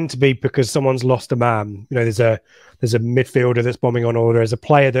tend to be because someone's lost a man. There's a midfielder that's bombing on, or there's a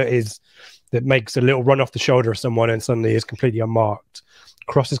player that makes a little run off the shoulder of someone and suddenly is completely unmarked.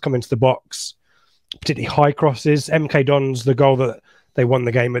 Crosses come into the box, particularly high crosses. MK Don's the goal that they won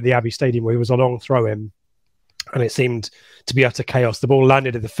the game at the Abbey Stadium, where it was a long throw in, and it seemed to be utter chaos. The ball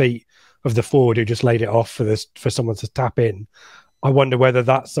landed at the feet of the forward who just laid it off for someone to tap in. I wonder whether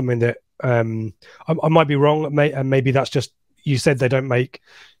that's something that I might be wrong, and maybe that's just, you said they don't make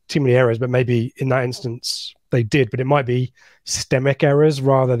too many errors, but maybe in that instance they did. But it might be systemic errors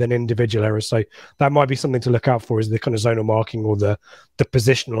rather than individual errors. So that might be something to look out for, is the kind of zonal marking or the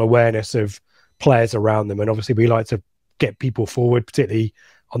positional awareness of players around them. And obviously we like to get people forward, particularly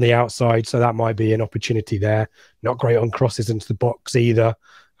on the outside, so that might be an opportunity there. Not great on crosses into the box either.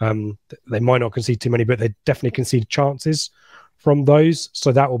 They might not concede too many, but they definitely concede chances from those,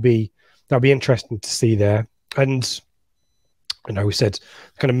 so that'll be interesting to see there. And we said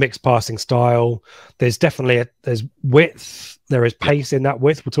kind of mixed passing style. There's definitely there's width, there is pace in that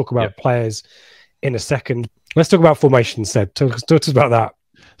width. We'll talk about players in a second. Let's talk about formation, Seb. Talk to us about that.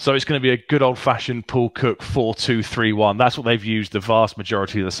 So it's going to be a good old-fashioned Paul Cook 4-2-3-1. That's what they've used the vast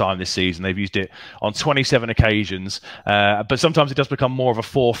majority of the time this season. They've used it on 27 occasions, but sometimes it does become more of a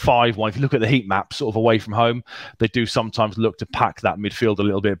 4-5-1. If you look at the heat map, sort of away from home, they do sometimes look to pack that midfield a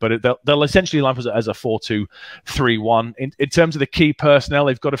little bit, but they'll essentially line up as a 4-2-3-1. In terms of the key personnel,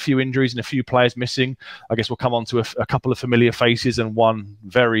 they've got a few injuries and a few players missing. I guess we'll come on to a couple of familiar faces and one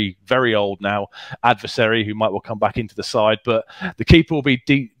very, very old now adversary who might well come back into the side, but the keeper will be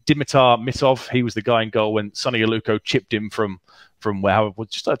Dimitar Mitov. He was the guy in goal when Sonny Aluko chipped him from where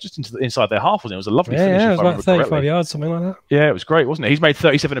just into the inside their half, wasn't it? It was a lovely finish. Yeah, it was about 35 yards, something like that. Yeah, it was great, wasn't it? He's made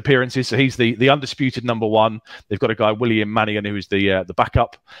 37 appearances, so he's the undisputed number one. They've got a guy, William Mannigan, who is the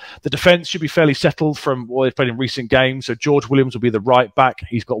backup. The defence should be fairly settled from what they've played in recent games. So George Williams will be the right back.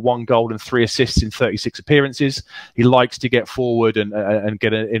 He's got 1 goal and 3 assists in 36 appearances. He likes to get forward and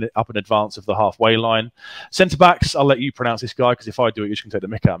get up in advance of the halfway line. Centre backs, I'll let you pronounce this guy, because if I do it, you're just going to take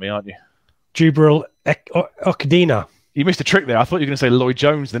the mick out of me, aren't you? Jubril Okdina. You missed a trick there. I thought you were going to say Lloyd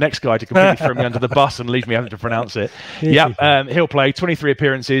Jones, the next guy, to completely throw me under the bus and leave me having to pronounce it. Yeah, he'll play 23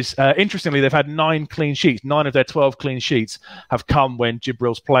 appearances. Interestingly, they've had 9 clean sheets. 9 of their 12 clean sheets have come when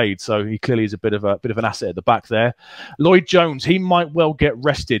Jibril's played, so he clearly is a bit of an asset at the back there. Lloyd Jones, he might well get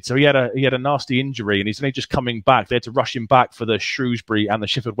rested. So he had a nasty injury, and he's only just coming back. They had to rush him back for the Shrewsbury and the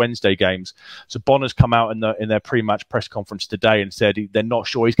Sheffield Wednesday games. So Bonner's come out in their pre-match press conference today and said they're not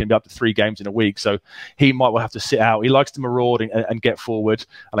sure he's going to be up to 3 games in a week, so he might well have to sit out. He likes to maraud and get forward,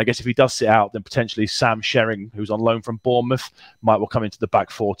 and I guess if he does sit out, then potentially Sam Sherring, who's on loan from Bournemouth, might well come into the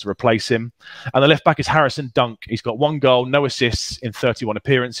back 4 to replace him. And the left back is Harrison Dunk. He's got 1 goal, no assists in 31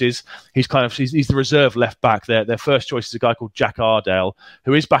 appearances. He's the reserve left back. Their first choice is a guy called Jack Ardale,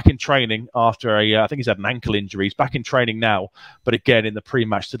 who is back in training after I think he's had an ankle injury. He's back in training now, but again in the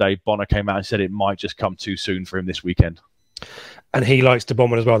pre-match today, Bonner came out and said it might just come too soon for him this weekend. And he likes to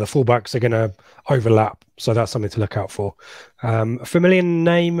bomb as well. The fullbacks are going to overlap, so that's something to look out for. A familiar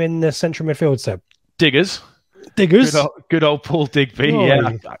name in the central midfield, Seb? Diggers. Good old Paul Digby. Oh,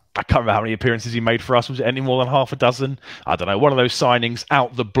 yeah, I can't remember how many appearances he made for us. Was it any more than half a dozen? I don't know. One of those signings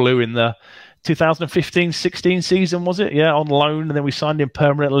out the blue in the 2015-16 season, was it? Yeah, on loan, and then we signed him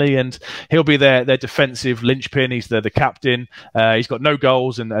permanently, and he'll be their defensive linchpin. He's the captain. He's got no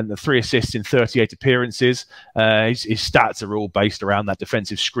goals and 3 assists in 38 appearances. His stats are all based around that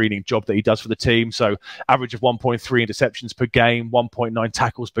defensive screening job that he does for the team. So average of 1.3 interceptions per game, 1.9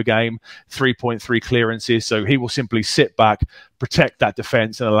 tackles per game, 3.3 clearances. So he will simply sit back, protect that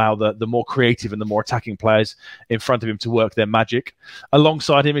defence and allow the more creative and the more attacking players in front of him to work their magic.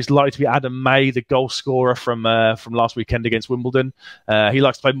 Alongside him is likely to be Adam May, the goal scorer from last weekend against Wimbledon. He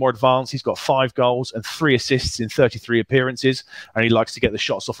likes to play more advanced. He's got 5 goals and 3 assists in 33 appearances, and he likes to get the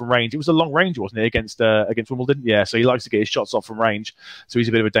shots off from range. It was a long range, wasn't it, against Wimbledon? Yeah, so he likes to get his shots off from range, so he's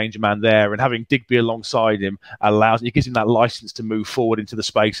a bit of a danger man there. And having Digby alongside him it gives him that license to move forward into the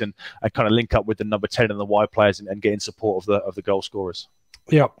space and kind of link up with the number 10 and the wide players and get in support of the goal scorers.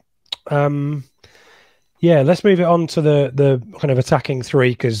 Yep. Yeah, let's move it on to the kind of attacking 3,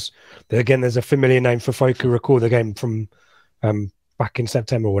 because again, there's a familiar name for folk who recall the game from back in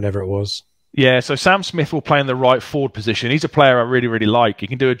September, whenever it was. Yeah, so Sam Smith will play in the right forward position. He's a player I really, really like. He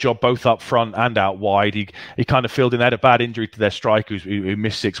can do a job both up front and out wide. He kind of fielded. They had a bad injury to their striker who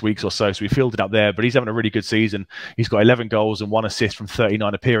missed 6 weeks or so he fielded up there, but he's having a really good season. He's got 11 goals and 1 assist from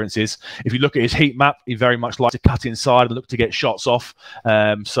 39 appearances. If you look at his heat map, he very much likes to cut inside and look to get shots off.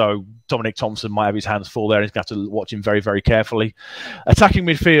 So Dominic Thompson might have his hands full there. He's going to have to watch him very, very carefully. Attacking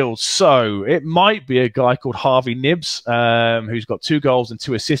midfield, so it might be a guy called Harvey Nibbs, who's got 2 goals and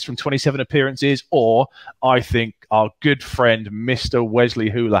 2 assists from 27 appearances, or I think our good friend Mr. Wesley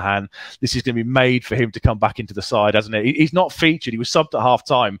Houlihan. This is going to be made for him to come back into the side, hasn't it? He's not featured. He was subbed at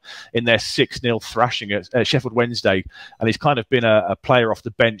half-time in their 6-0 thrashing at Sheffield Wednesday, and he's kind of been a player off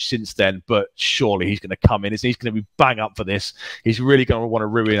the bench since then, but surely he's going to come in. He's going to be bang up for this. He's really going to want to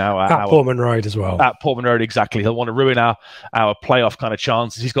ruin our Portman Road as well. At Portman Road, exactly. He'll want to ruin our playoff kind of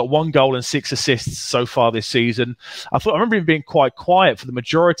chances. He's got 1 goal and 6 assists so far this season. I remember him being quite quiet for the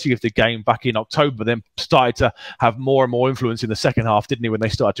majority of the game back in October, then started to have more and more influence in the second half, didn't he, when they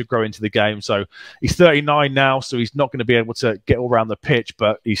started to grow into the game. So he's 39 now, so he's not going to be able to get all around the pitch,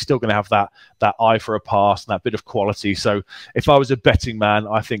 but he's still going to have that eye for a pass and that bit of quality. So if I was a betting man,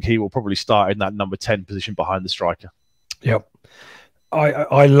 I think he will probably start in that number 10 position behind the striker. Yep.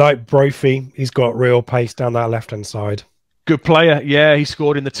 I like Brophy. He's got real pace down that left-hand side. Good player, yeah. He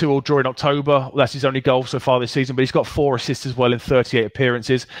scored in the 2-2 draw in October. That's his only goal so far this season, but he's got 4 assists as well in 38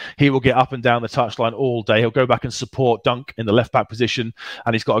 appearances. He will get up and down the touchline all day. He'll go back and support Dunk in the left-back position,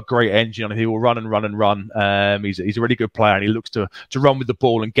 and he's got a great engine on him. He will run and run and run. He's a really good player, and he looks to run with the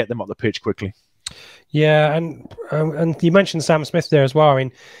ball and get them up the pitch quickly. Yeah, and you mentioned Sam Smith there as well. I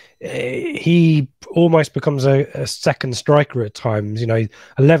mean, he almost becomes a second striker at times.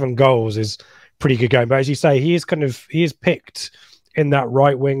 11 goals is pretty good going, but as you say, he is picked in that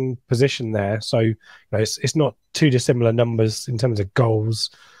right wing position there. So it's not too dissimilar numbers in terms of goals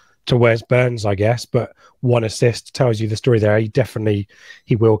to Wes Burns, I guess, but 1 assist tells you the story there.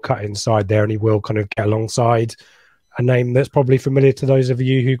 He will cut inside there, and he will kind of get alongside a name that's probably familiar to those of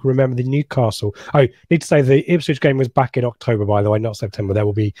you who remember the Newcastle. Oh, need to say the Ipswich game was back in October, by the way, not September. There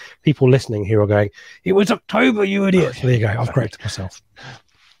will be people listening who are going, "It was October, you idiot." So there you go. I've corrected myself.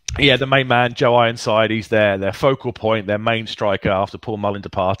 Yeah, the main man, Joe Ironside, he's there, their focal point, their main striker after Paul Mullin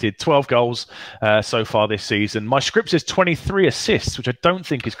departed. 12 goals so far this season. My script says 23 assists, which I don't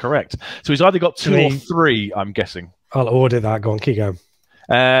think is correct. So he's either got 2 or 3, I'm guessing. I'll order that. Go on, keep going.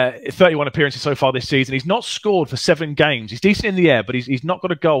 31 appearances so far this season. He's not scored for 7 games. He's decent in the air, but he's not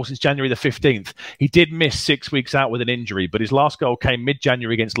got a goal since January the 15th. He did miss 6 weeks out with an injury, but his last goal came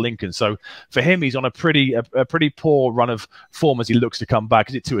mid-January against Lincoln. So for him, he's on a pretty poor run of form as he looks to come back.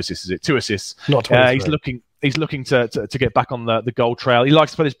 Is it 2 assists? Is it 2 assists? Not 23. He's looking to get back on the goal trail. He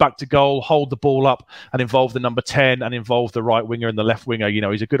likes to put his back to goal, hold the ball up, and involve the number 10 and involve the right winger and the left winger.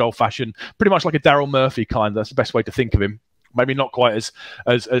 He's a good old-fashioned, pretty much like a Daryl Murphy kind. That's the best way to think of him. Maybe not quite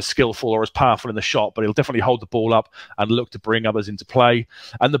as skillful or as powerful in the shot, but he'll definitely hold the ball up and look to bring others into play.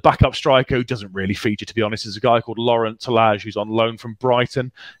 And the backup striker, who doesn't really feature, to be honest, is a guy called Laurent Talage, who's on loan from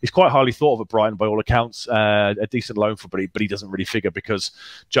Brighton. He's quite highly thought of at Brighton by all accounts, a decent loan for, but he doesn't really figure because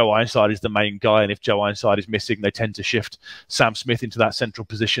Joe Ironside is the main guy, and if Joe Ironside is missing, they tend to shift Sam Smith into that central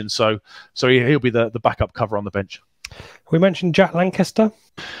position. So he'll be the backup cover on the bench. We mentioned Jack Lancaster.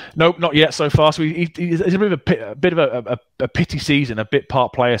 Nope, not yet so far. So he's a bit of a pity season, a bit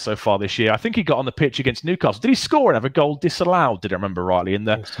part player so far this year. I think he got on the pitch against Newcastle. Did he score and have a goal disallowed? Did I remember rightly in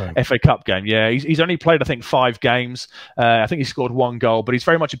the FA Cup game? Yeah, he's only played, I think, 5 games. I think he scored 1 goal, but he's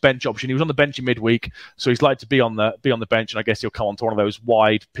very much a bench option. He was on the bench in midweek, so he's likely to be on the bench, and I guess he'll come on to one of those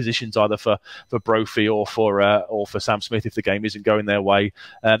wide positions either for Brophy or for Sam Smith if the game isn't going their way.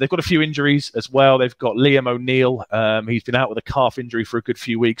 They've got a few injuries as well. They've got Liam O'Neill. He's been out with a calf injury for a good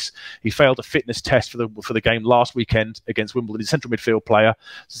few weeks. He failed a fitness test for the game last weekend against Wimbledon. He's a central midfield player.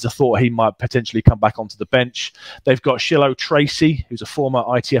 So there's a thought he might potentially come back onto the bench. They've got Shilo Tracy, who's a former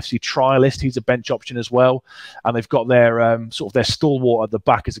ITFC trialist. He's a bench option as well. And they've got their sort of their stalwart at the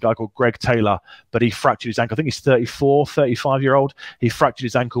back is a guy called Greg Taylor, but he fractured his ankle. I think he's 35-year-old. He fractured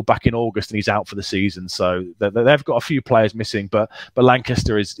his ankle back in August and he's out for the season. So they've got a few players missing, but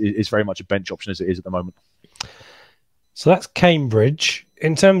Lancaster is very much a bench option as it is at the moment. So that's Cambridge.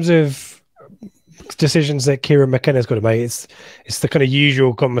 In terms of decisions that Kieran McKenna's got to make, it's the kind of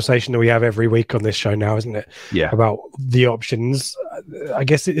usual conversation that we have every week on this show now, isn't it? Yeah. About the options. I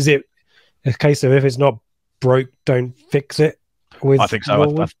guess, is it a case of if it's not broke, don't fix it? I think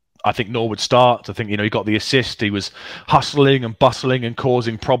so. I think Norwood starts. I think, he got the assist. He was hustling and bustling and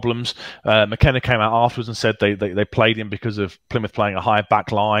causing problems. McKenna came out afterwards and said they played him because of Plymouth playing a higher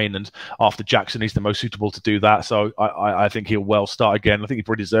back line, and after Jackson, he's the most suitable to do that. So I think he'll well start again. I think he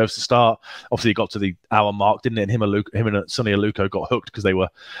probably deserves to start. Obviously, he got to the hour mark, didn't it? And him and Sonny Aluko got hooked because they were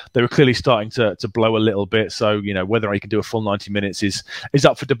clearly starting to blow a little bit. So, whether he can do a full 90 minutes is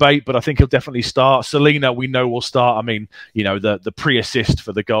up for debate, but I think he'll definitely start. Selena, we know, will start. I mean, the pre-assist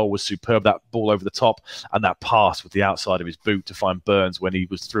for the goal was superb. That ball over the top and that pass with the outside of his boot to find Burns when he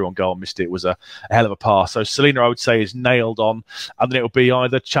was through on goal and missed it was a hell of a pass. So Selena, I would say, is nailed on, and then it'll be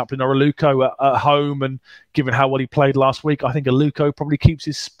either Chaplin or Aluko at home. And given how well he played last week, I think Aluko probably keeps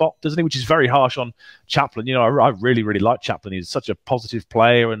his spot, doesn't he? Which is very harsh on Chaplin. I really, really like Chaplin. He's such a positive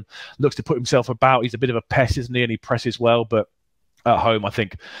player and looks to put himself about. He's a bit of a pest, isn't he? And he presses well, but at home, I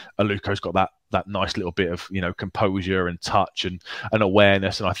think Aluko's got that nice little bit of composure and touch and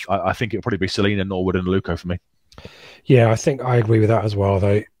awareness, and I think it'll probably be Selena, Norwood, and Aluko for me. Yeah, I think I agree with that as well.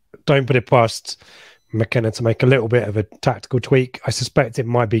 Though, don't put it past McKenna to make a little bit of a tactical tweak. I suspect it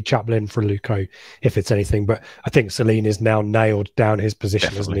might be Chaplin for Aluko if it's anything, but I think Selena's now nailed down his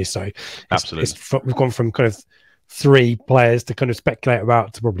position, Definitely. Hasn't he? So absolutely, we've gone from kind of 3 players to kind of speculate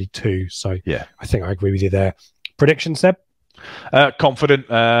about to probably 2. So yeah, I think I agree with you there. Prediction, Seb?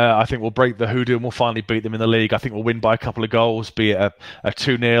 Confident. I think we'll break the hoodoo and we'll finally beat them in the league. I think we'll win by a couple of goals, be it a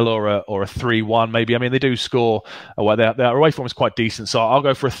 2-0 or a 3-1 maybe. I mean, they do score. Well, their away form is quite decent, so I'll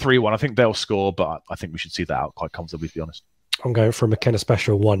go for a 3-1. I think they'll score, but I think we should see that out quite comfortably, to be honest. I'm going for a McKenna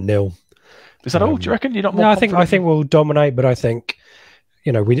special 1-0. Is that all? Do you reckon? You're not more? No, I think we'll dominate, but I think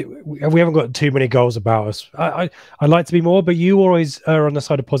we haven't got too many goals about us. I'd like to be more, but you always are on the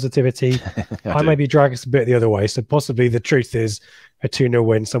side of positivity. I maybe drag us a bit the other way. So possibly the truth is a 2-0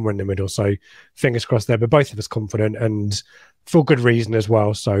 win somewhere in the middle. So fingers crossed there. But both of us confident and for good reason as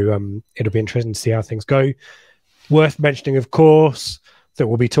well. So it'll be interesting to see how things go. Worth mentioning, of course, that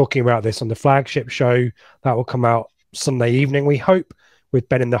we'll be talking about this on the Flagship show. That will come out Sunday evening, we hope, with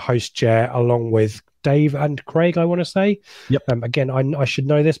Ben in the host chair, along with Dave and Craig, I want to say. Yep. Again, I should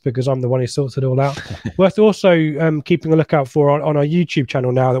know this because I'm the one who sorts it all out. Worth also keeping a lookout for on our YouTube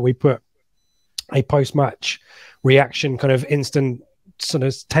channel now that we put a post-match reaction, kind of instant, sort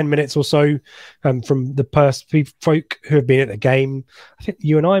of 10 minutes or so from the folk who have been at the game. I think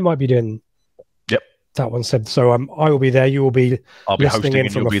you and I might be doing that one, Seb. So I will be there. You will be listening in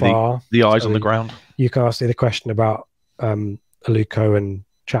from afar. The eyes on the ground. You can ask me the question about Aluko and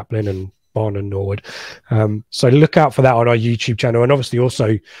Chaplin and Bond and Norwood. So look out for that on our YouTube channel, and obviously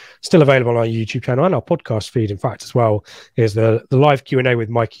also still available on our YouTube channel and our podcast feed, in fact, as well, is the live Q&A with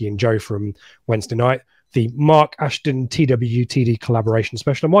Mikey and Joe from Wednesday night, the Mark Ashton TWTD collaboration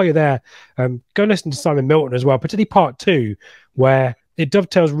special. And while you're there, go listen to Simon Milton as well, particularly part 2, where it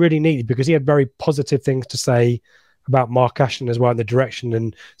dovetails really neatly because he had very positive things to say about Mark Ashton as well in the direction,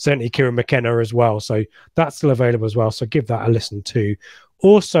 and certainly Kieran McKenna as well. So that's still available as well. So give that a listen too.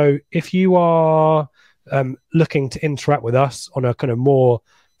 Also, if you are looking to interact with us on a kind of more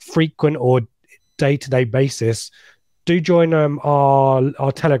frequent or day-to-day basis, do join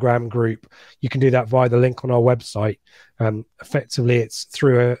our Telegram group. You can do that via the link on our website. Effectively, it's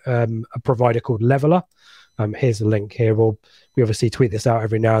through a provider called Leveler. Here's the link here. We obviously tweet this out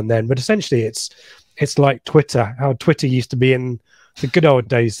every now and then, but essentially it's like Twitter, how Twitter used to be in the good old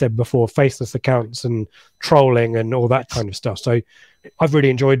days, said before, faceless accounts and trolling and all that kind of stuff. So I've really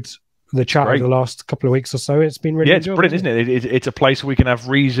enjoyed the chat over the last couple of weeks or so. It's been really enjoyable. It's brilliant, isn't it? It's a place where we can have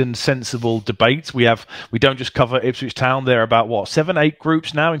reasoned, sensible debates. We don't just cover Ipswich Town. There are about 7-8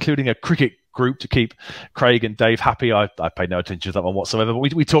 groups now, including a cricket group to keep Craig and Dave happy. I pay no attention to that one whatsoever.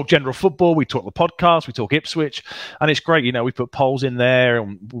 But we talk general football, we talk the podcast, we talk Ipswich, and it's great. You know, we put polls in there,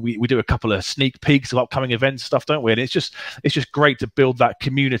 and we do a couple of sneak peeks of upcoming events stuff, don't we? And it's just great to build that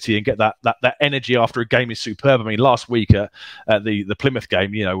community and get that energy after a game is superb. I mean, last week at the Plymouth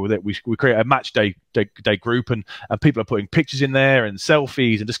game, you know, we create a match day group, and people are putting pictures in there and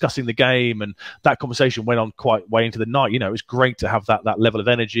selfies and discussing the game, and that conversation went on quite way into the night. You know, it's great to have that level of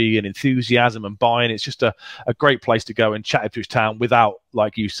energy and enthusiasm and buy-in. It's just a great place to go and chat Ipswich Town without,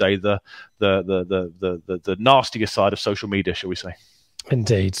 like you say, the nastier side of social media, shall we say.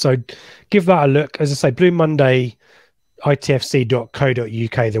 Indeed. So give that a look. As I say, Blue Monday, ITFC.co.uk,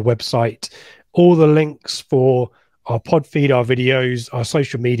 the website, all the links for our pod feed, our videos, our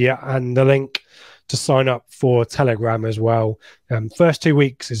social media, and the link to sign up for Telegram as well. First 2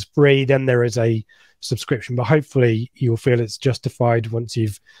 weeks is free, then there is a subscription, but hopefully you'll feel it's justified once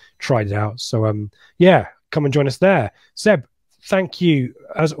you've tried it out. So yeah, come and join us there. Seb, thank you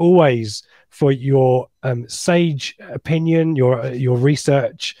as always for your sage opinion, your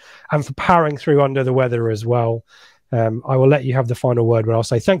research, and for powering through under the weather as well. I will let you have the final word, where I'll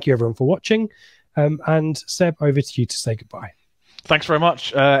say thank you everyone for watching, and Seb, over to you to say goodbye. Thanks very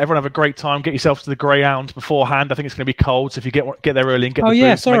much. Everyone have a great time. Get yourself to the Greyhound beforehand. I think it's going to be cold, so if you get there early and get the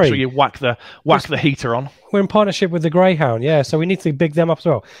boots, make sure you whack the heater on. We're in partnership with the Greyhound, yeah, so we need to big them up as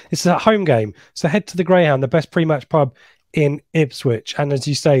well. It's a home game, so head to the Greyhound, the best pre-match pub in Ipswich. And as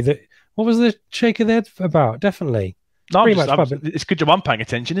you say, what was the shake of the head about? Definitely. No, it's good job I'm paying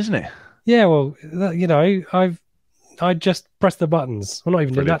attention, isn't it? Yeah, well, you know, I just pressed the buttons. I'm not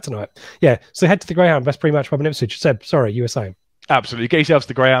even doing that tonight. Yeah, so head to the Greyhound, best pre-match pub in Ipswich. Seb, sorry, you were saying. Absolutely. Get yourselves to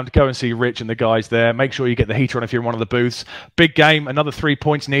the Greyhound. Go and see Rich and the guys there. Make sure you get the heater on if you're in one of the booths. Big game. Another 3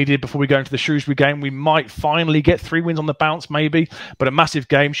 points needed before we go into the Shrewsbury game. We might finally get 3 wins on the bounce, maybe. But a massive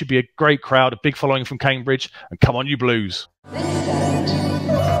game. Should be a great crowd. A big following from Cambridge. And come on, you Blues.